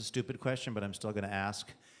know this is a stupid question, but I'm still going to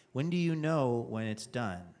ask. When do you know when it's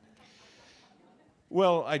done?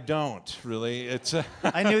 Well, I don't really.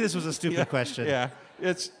 I knew this was a stupid question. Yeah,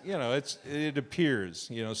 it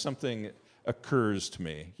appears, something occurs to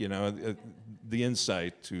me, the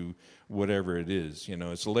insight to whatever it is.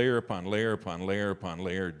 It's layer upon layer upon layer upon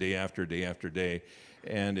layer, day after day after day,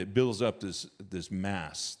 and it builds up this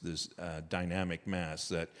mass, this dynamic mass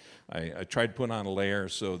that I try to put on a layer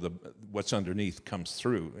so what's underneath comes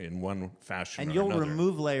through in one fashion and or you'll another.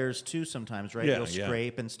 remove layers too sometimes, right? Yeah, You'll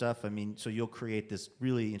scrape and stuff. So you'll create this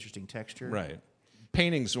really interesting texture. Right.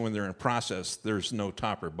 Paintings, when they're in process, there's no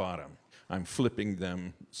top or bottom. I'm flipping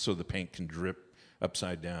them so the paint can drip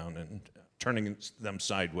upside down and turning them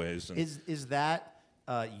sideways. And Is that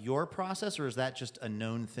your process, or is that just a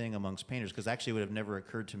known thing amongst painters? Because actually it would have never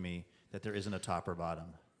occurred to me that there isn't a top or bottom.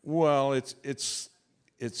 Well, it's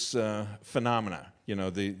phenomena.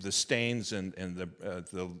 The stains and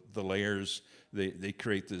the layers, they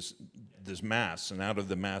create this mass, and out of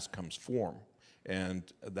the mass comes form. And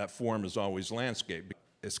that form is always landscape.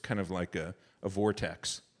 It's kind of like a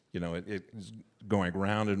vortex. It's going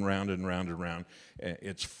round and round and round and round.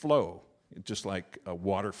 It's flow, just like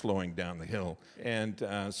water flowing down the hill. And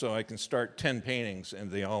so I can start 10 paintings, and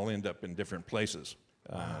they all end up in different places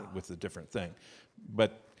with a different thing.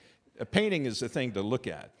 But a painting is a thing to look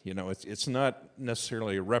at. It's not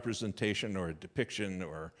necessarily a representation or a depiction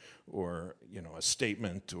or a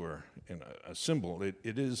statement or a symbol.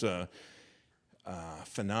 It is a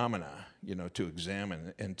phenomena, to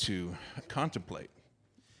examine and to contemplate.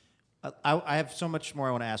 I have so much more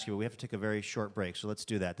I want to ask you, but we have to take a very short break, so let's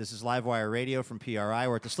do that. This is Livewire Radio from PRI.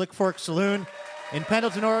 We're at the Slick Fork Saloon in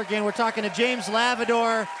Pendleton, Oregon. We're talking to James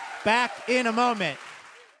Lavador. Back in a moment.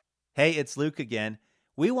 Hey, it's Luke again.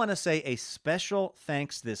 We want to say a special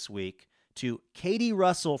thanks this week to Katie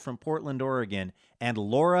Russell from Portland, Oregon, and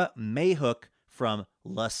Laura Mayhook from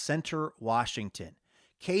La Center, Washington.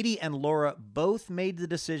 Katie and Laura both made the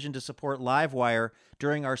decision to support Livewire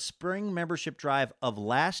during our spring membership drive of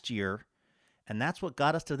last year, and that's what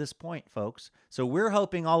got us to this point, folks. So we're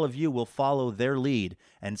hoping all of you will follow their lead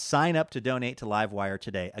and sign up to donate to Livewire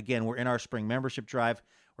today. Again, we're in our spring membership drive.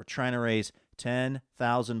 We're trying to raise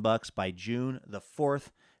 $10,000 by June the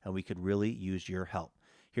 4th, and we could really use your help.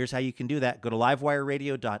 Here's how you can do that. Go to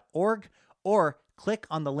livewireradio.org or click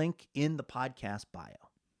on the link in the podcast bio.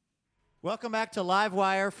 Welcome back to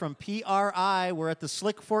Livewire from PRI. We're at the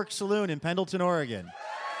Slick Fork Saloon in Pendleton, Oregon.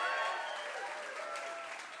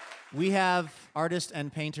 We have artist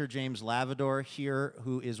and painter James Lavador here,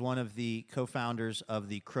 who is one of the co-founders of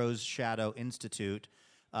the Crow's Shadow Institute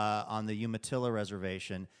on the Umatilla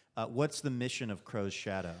Reservation. What's the mission of Crow's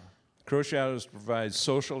Shadow? Crow's Shadow is to provide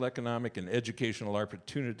social, economic, and educational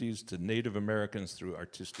opportunities to Native Americans through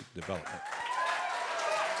artistic development.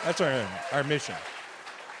 That's our mission.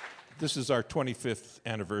 This is our 25th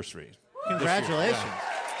anniversary. Congratulations.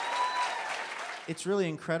 It's really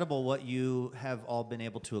incredible what you have all been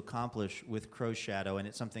able to accomplish with Crow's Shadow, and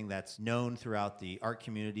it's something that's known throughout the art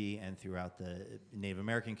community and throughout the Native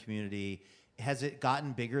American community. Has it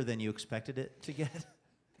gotten bigger than you expected it to get?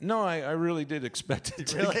 No, I really did expect it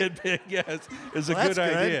to Really? get big. Yes, it's a Well, good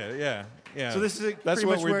that's good. idea. Yeah. So this is that's pretty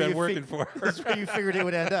what much we've where been you working for. This is where you figured it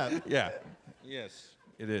would end up. Yeah. Yes,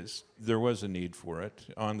 it is. There was a need for it.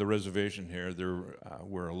 On the reservation here, there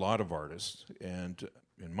were a lot of artists. And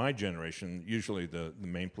in my generation, usually the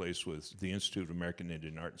main place was the Institute of American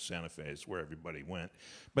Indian Art in Santa Fe, is where everybody went.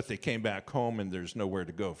 But they came back home, and there's nowhere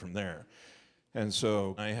to go from there. And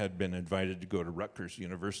so I had been invited to go to Rutgers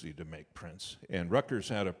University to make prints. And Rutgers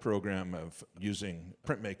had a program of using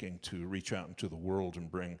printmaking to reach out into the world and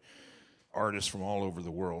bring artists from all over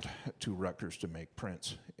the world to Rutgers to make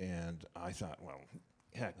prints. And I thought, well,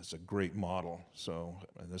 heck, that's a great model. So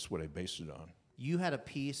that's what I based it on. You had a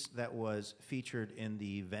piece that was featured in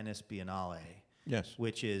the Venice Biennale. Yes.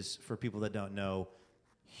 Which is, for people that don't know,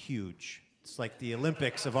 huge. It's like the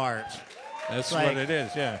Olympics of art. That's like, what it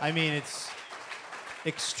is, yeah. I mean, it's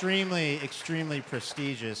extremely, extremely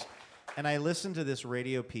prestigious. And I listened to this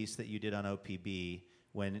radio piece that you did on OPB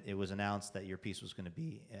when it was announced that your piece was going to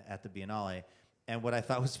be at the Biennale. And what I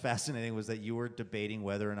thought was fascinating was that you were debating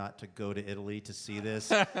whether or not to go to Italy to see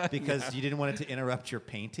this because you didn't want it to interrupt your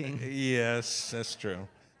painting. Yes, that's true.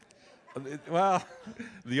 Well,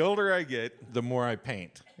 the older I get, the more I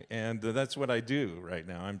paint. And that's what I do right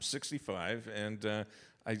now. I'm 65, and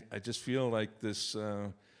I just feel like this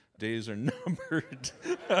days are numbered,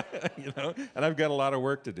 and I've got a lot of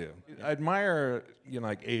work to do. I admire,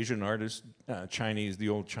 like Asian artists, Chinese, the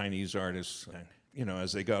old Chinese artists.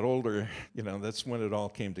 As they got older, that's when it all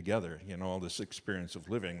came together. All this experience of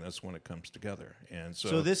living, that's when it comes together. And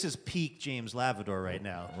so this is peak James Lavador right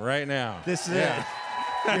now. Right now. This is it.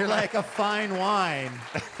 You're like a fine wine,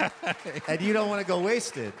 and you don't want to go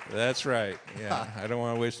wasted. That's right. Yeah, I don't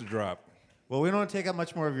want to waste a drop. Well, we don't want to take up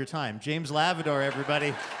much more of your time. James Lavador,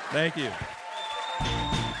 everybody. Thank you.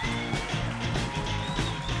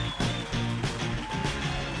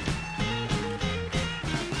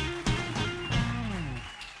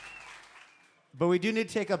 But we do need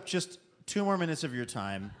to take up just 2 more minutes of your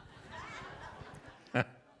time.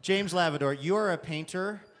 James Lavador, you are a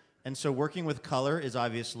painter, and so working with color is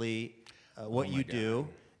obviously what you do.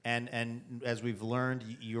 And as we've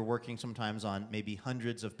learned, you're working sometimes on maybe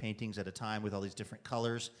hundreds of paintings at a time with all these different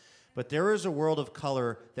colors. But there is a world of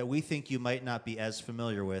color that we think you might not be as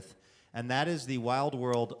familiar with, and that is the wild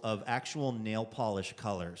world of actual nail polish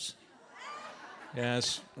colors.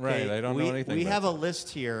 Yes, right. Okay, I don't know anything We about have that. a list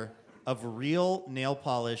here of real nail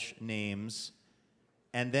polish names,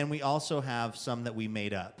 and then we also have some that we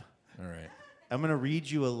made up. All right. I'm going to read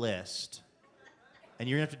you a list, and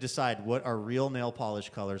you're going to have to decide what are real nail polish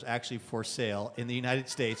colors actually for sale in the United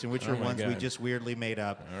States and which are Oh my ones we God. just weirdly made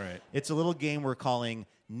up. All right. It's a little game we're calling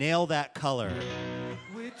Nail That Color.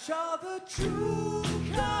 Which are the true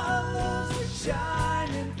colors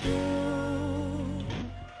shining through?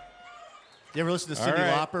 Do you ever listen to All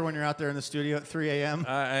Cyndi right. Lauper when you're out there in the studio at 3 a.m.?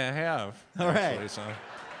 I have. All right. actually, so. All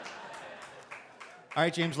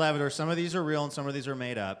right, James Lavador, some of these are real and some of these are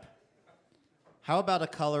made up. How about a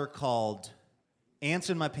color called Ants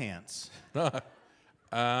in My Pants?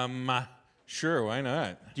 Sure, why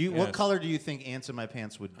not? What Yes. color do you think Ants in My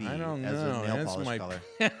Pants would be I don't as know. a nail That's polish my color?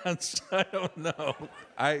 pants. I don't know.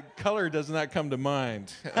 Color does not come to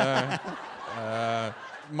mind.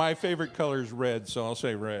 My favorite color is red, so I'll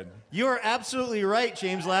say red. You are absolutely right,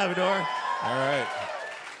 James Lavador. All right.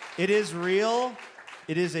 It is real.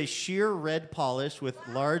 It is a sheer red polish with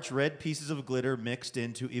large red pieces of glitter mixed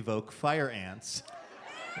in to evoke fire ants.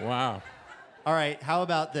 Wow. All right, how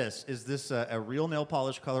about this? Is this a real nail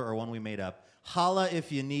polish color or one we made up? Holla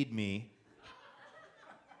if you need me.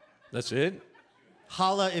 That's it?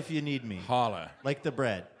 Holla if you need me. Holla. Like the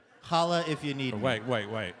bread. Holla if you need me.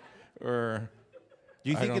 Wait. Or Do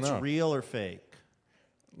you I think don't it's know. real or fake?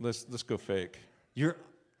 Let's go fake. You're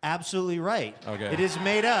absolutely right. Okay. It is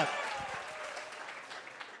made up.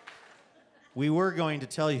 We were going to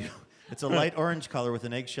tell you it's a light orange color with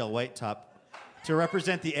an eggshell white top. to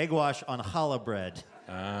represent the egg wash on challah bread.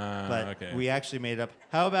 But okay. we actually made it up.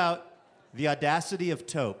 How about the audacity of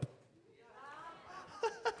taupe?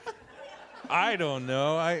 I don't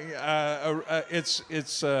know. It's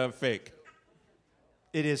fake.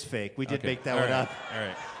 It is fake. We did Okay. make that All one right. up. All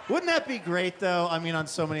right. Wouldn't that be great, though? I mean, on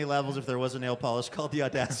so many levels, if there was a nail polish called the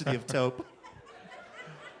audacity of taupe.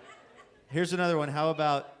 Here's another one. How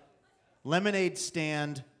about lemonade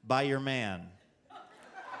stand by your man?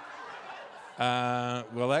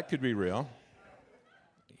 Well, that could be real.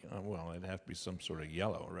 Well, it'd have to be some sort of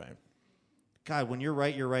yellow, right? God, when you're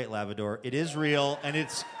right, Lavador. It is real, and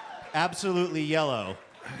it's absolutely yellow.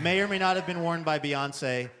 May or may not have been worn by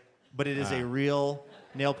Beyonce, but it is a real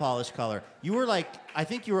nail polish color. You were I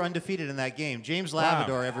think you were undefeated in that game. James Lavador,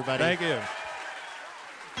 Wow. everybody. Thank you.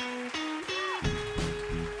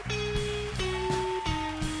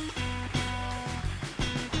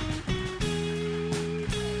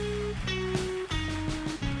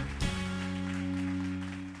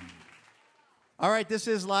 All right, this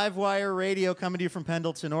is Livewire Radio coming to you from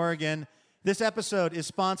Pendleton, Oregon. This episode is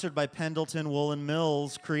sponsored by Pendleton Woolen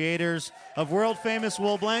Mills, creators of world-famous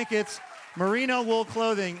wool blankets, merino wool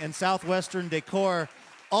clothing, and southwestern decor,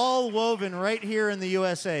 all woven right here in the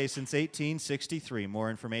USA since 1863. More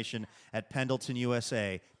information at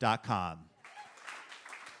pendletonusa.com.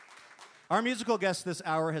 Our musical guest this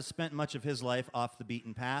hour has spent much of his life off the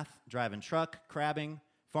beaten path, driving truck, crabbing,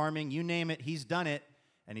 farming, you name it, he's done it,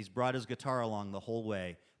 and he's brought his guitar along the whole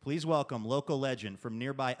way. Please welcome local legend from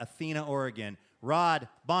nearby Athena, Oregon, Rod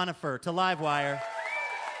Bonifer to Livewire.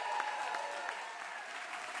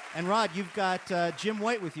 And Rod, you've got Jim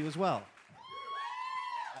White with you as well.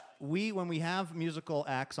 When we have musical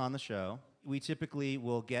acts on the show, we typically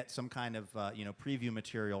will get some kind of preview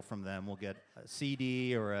material from them. We'll get a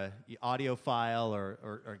CD or a audio file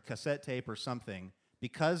or a cassette tape or something.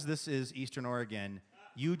 Because this is Eastern Oregon,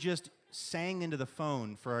 you just sang into the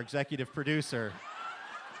phone for our executive producer.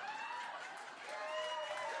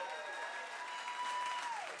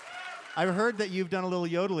 I've heard that you've done a little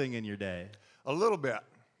yodeling in your day. A little bit.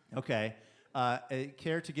 Okay.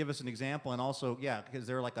 Care to give us an example? And also, is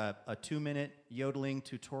there like a 2-minute yodeling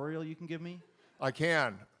tutorial you can give me? I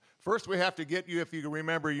can. First, we have to get you, if you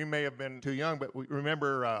remember, you may have been too young, but we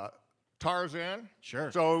remember Tarzan?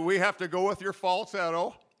 Sure. So we have to go with your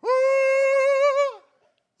falsetto.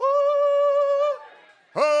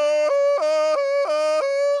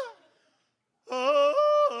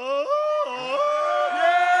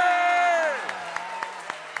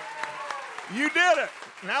 You did it.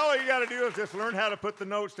 Now all you got to do is just learn how to put the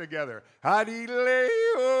notes together. Ha-dee-lay-o-lay-o-lay.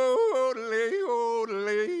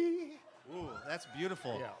 Ooh, that's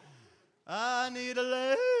beautiful. Yeah. I need a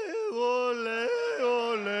lay-o-lay-o-lay.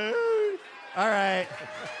 All right.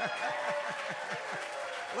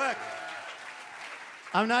 Look,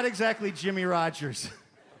 I'm not exactly Jimmy Rogers.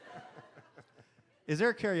 Is there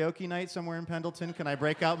a karaoke night somewhere in Pendleton? Can I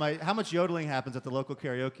break out how much yodeling happens at the local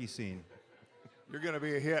karaoke scene? You're going to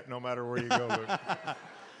be a hit no matter where you go, Luke.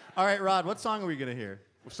 All right, Rod, what song are we going to hear?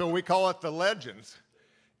 So we call it The Legends,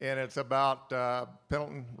 and it's about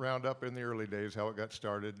Pendleton Roundup in the early days, how it got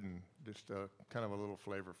started, and just kind of a little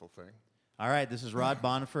flavorful thing. All right, this is Rod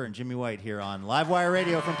Bonifer and Jimmy White here on Livewire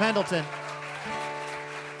Radio from Pendleton.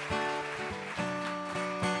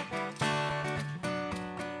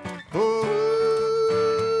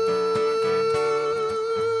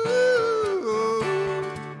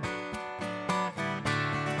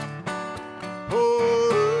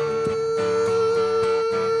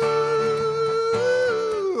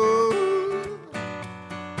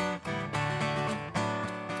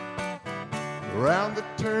 Around the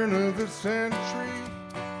turn of the century,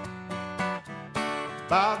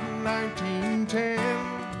 about 1910,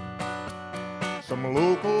 some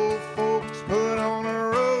local folks put on a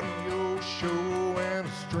rodeo show and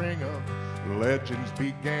a string of legends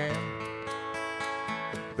began.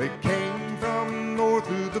 They came from north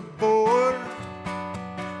of the border,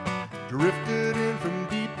 drifted in from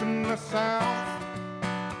deep in the south,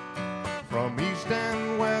 from east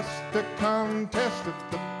and west, a contest of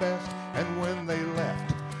the best. And when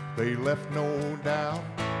they left no doubt.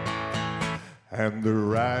 And the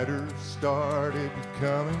riders started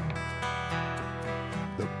coming,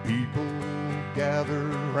 the people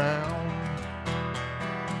gathered round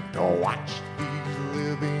to watch these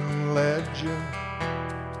living legends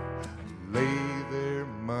lay their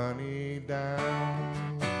money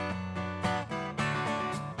down.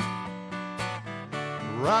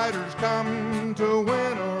 Riders come to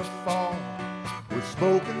win or fall, with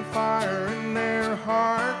smoke and fire in their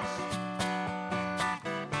hearts,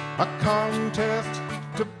 a contest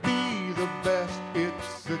to be the best,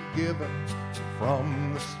 it's a given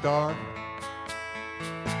from the start.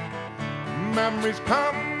 Memories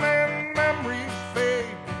come and memories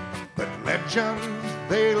fade, but legends,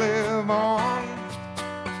 they live on.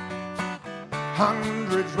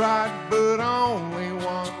 Hundreds ride, but only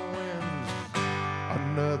one wins.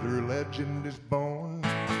 Another legend is born.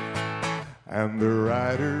 And the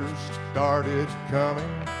riders started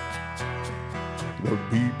coming. The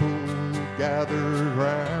people gathered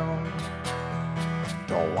round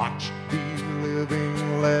to watch these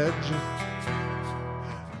living legends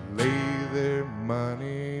lay their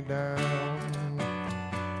money down.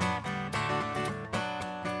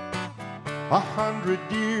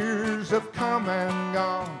 100 years have come and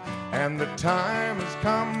gone, and the time has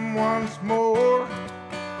come once more.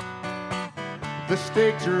 The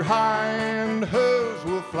stakes are high and hooves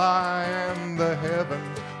will fly, and the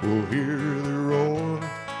heavens will hear the roar.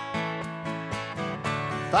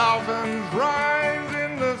 Thousands rise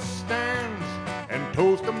in the stands and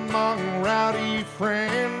toast among rowdy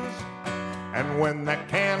friends. And when that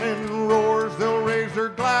cannon roars, they'll raise their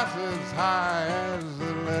glasses high as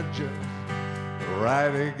the legends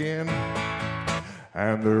ride again.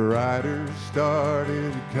 And the riders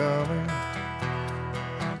started coming.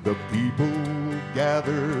 The people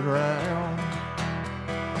gathered round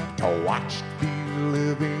to watch these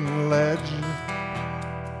living legends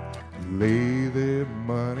lay their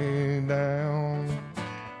money down.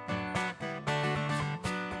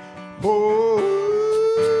 Oh,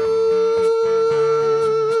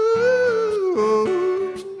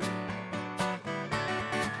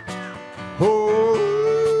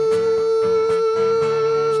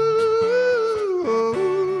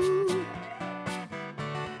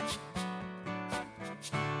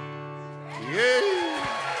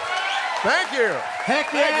 thank you.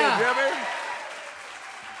 Heck yeah. Thank you, Jimmy.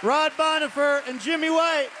 Rod Bonifer and Jimmy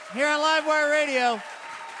White here on Livewire Radio.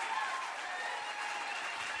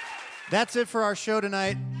 That's it for our show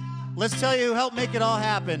tonight. Let's tell you who helped make it all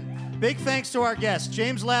happen. Big thanks to our guests,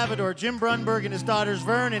 James Lavador, Jim Brunberg and his daughters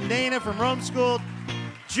Vern and Dana from Rome School,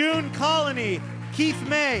 June Colony, Keith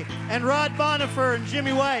May, and Rod Bonifer and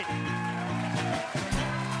Jimmy White.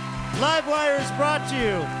 Livewire is brought to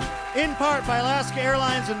you in part by Alaska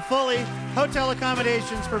Airlines and Fully, hotel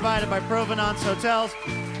accommodations provided by Provenance Hotels.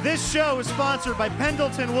 This show is sponsored by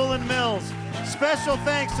Pendleton Woolen Mills. Special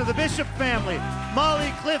thanks to the Bishop family,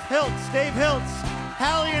 Molly Cliff Hiltz, Dave Hiltz,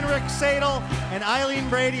 Hallie and Rick Sadel, and Eileen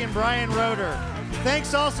Brady and Brian Roeder.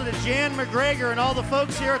 Thanks also to Jan McGregor and all the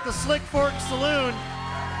folks here at the Slick Fork Saloon.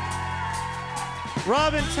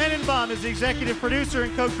 Robin Tenenbaum is the executive producer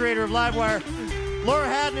and co-creator of Livewire. Laura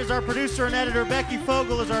Haddon is our producer and editor. Becky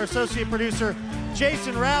Fogel is our associate producer.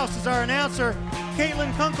 Jason Rouse is our announcer.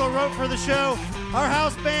 Caitlin Kunkel wrote for the show. Our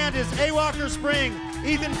house band is A. Walker Spring,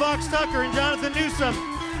 Ethan Fox Tucker, and Jonathan Newsom.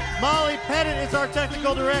 Molly Pettit is our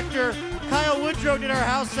technical director. Kyle Woodrow did our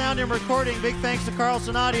house sound and recording. Big thanks to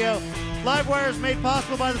Carlson Audio. Livewire is made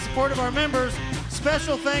possible by the support of our members.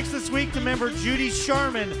 Special thanks this week to member Judy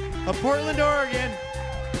Sharman of Portland, Oregon.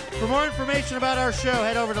 For more information about our show,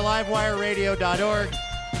 head over to livewireradio.org.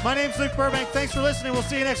 My name's Luke Burbank. Thanks for listening. We'll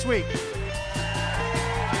see you next week.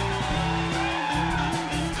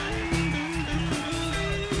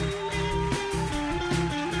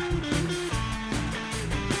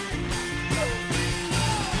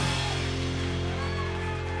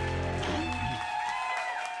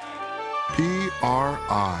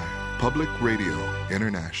 PRI, Public Radio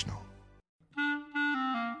International.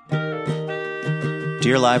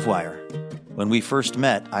 Dear Livewire, when we first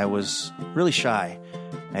met, I was really shy.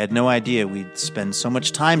 I had no idea we'd spend so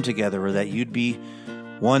much time together or that you'd be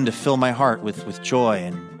one to fill my heart with joy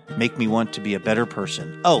and make me want to be a better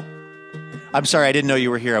person. Oh, I'm sorry, I didn't know you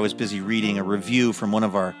were here. I was busy reading a review from one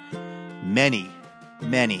of our many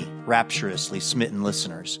rapturously smitten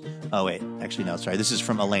listeners. Oh, wait. Actually, no, sorry. This is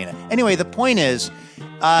from Elena. Anyway, the point is,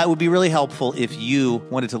 it would be really helpful if you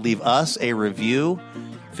wanted to leave us a review.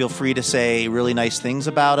 Feel free to say really nice things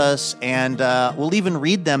about us, and we'll even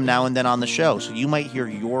read them now and then on the show. So you might hear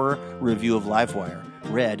your review of Livewire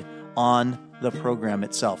read on the program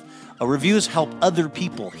itself. Reviews help other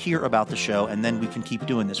people hear about the show, and then we can keep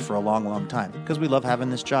doing this for a long, long time because we love having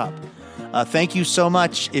this job. Thank you so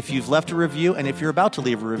much if you've left a review, and if you're about to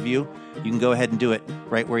leave a review, you can go ahead and do it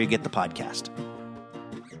right where you get the podcast.